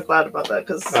 I'm super glad about that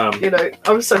because,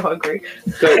 I'm so hungry.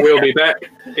 So we'll be back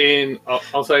in...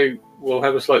 I'll say we'll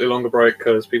have a slightly longer break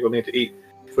because people need to eat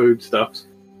food stuffs.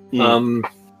 I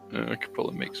could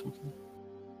probably make something.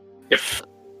 Yep.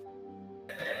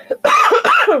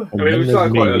 I mean, we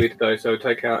started quite early today, so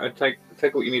take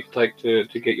what you need to take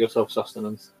to get yourself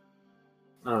sustenance.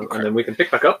 And then we can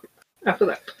pick back up after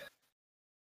that.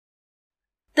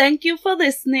 Thank you for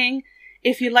listening.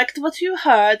 If you liked what you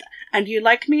heard and you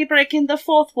like me breaking the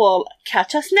fourth wall,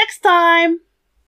 catch us next time!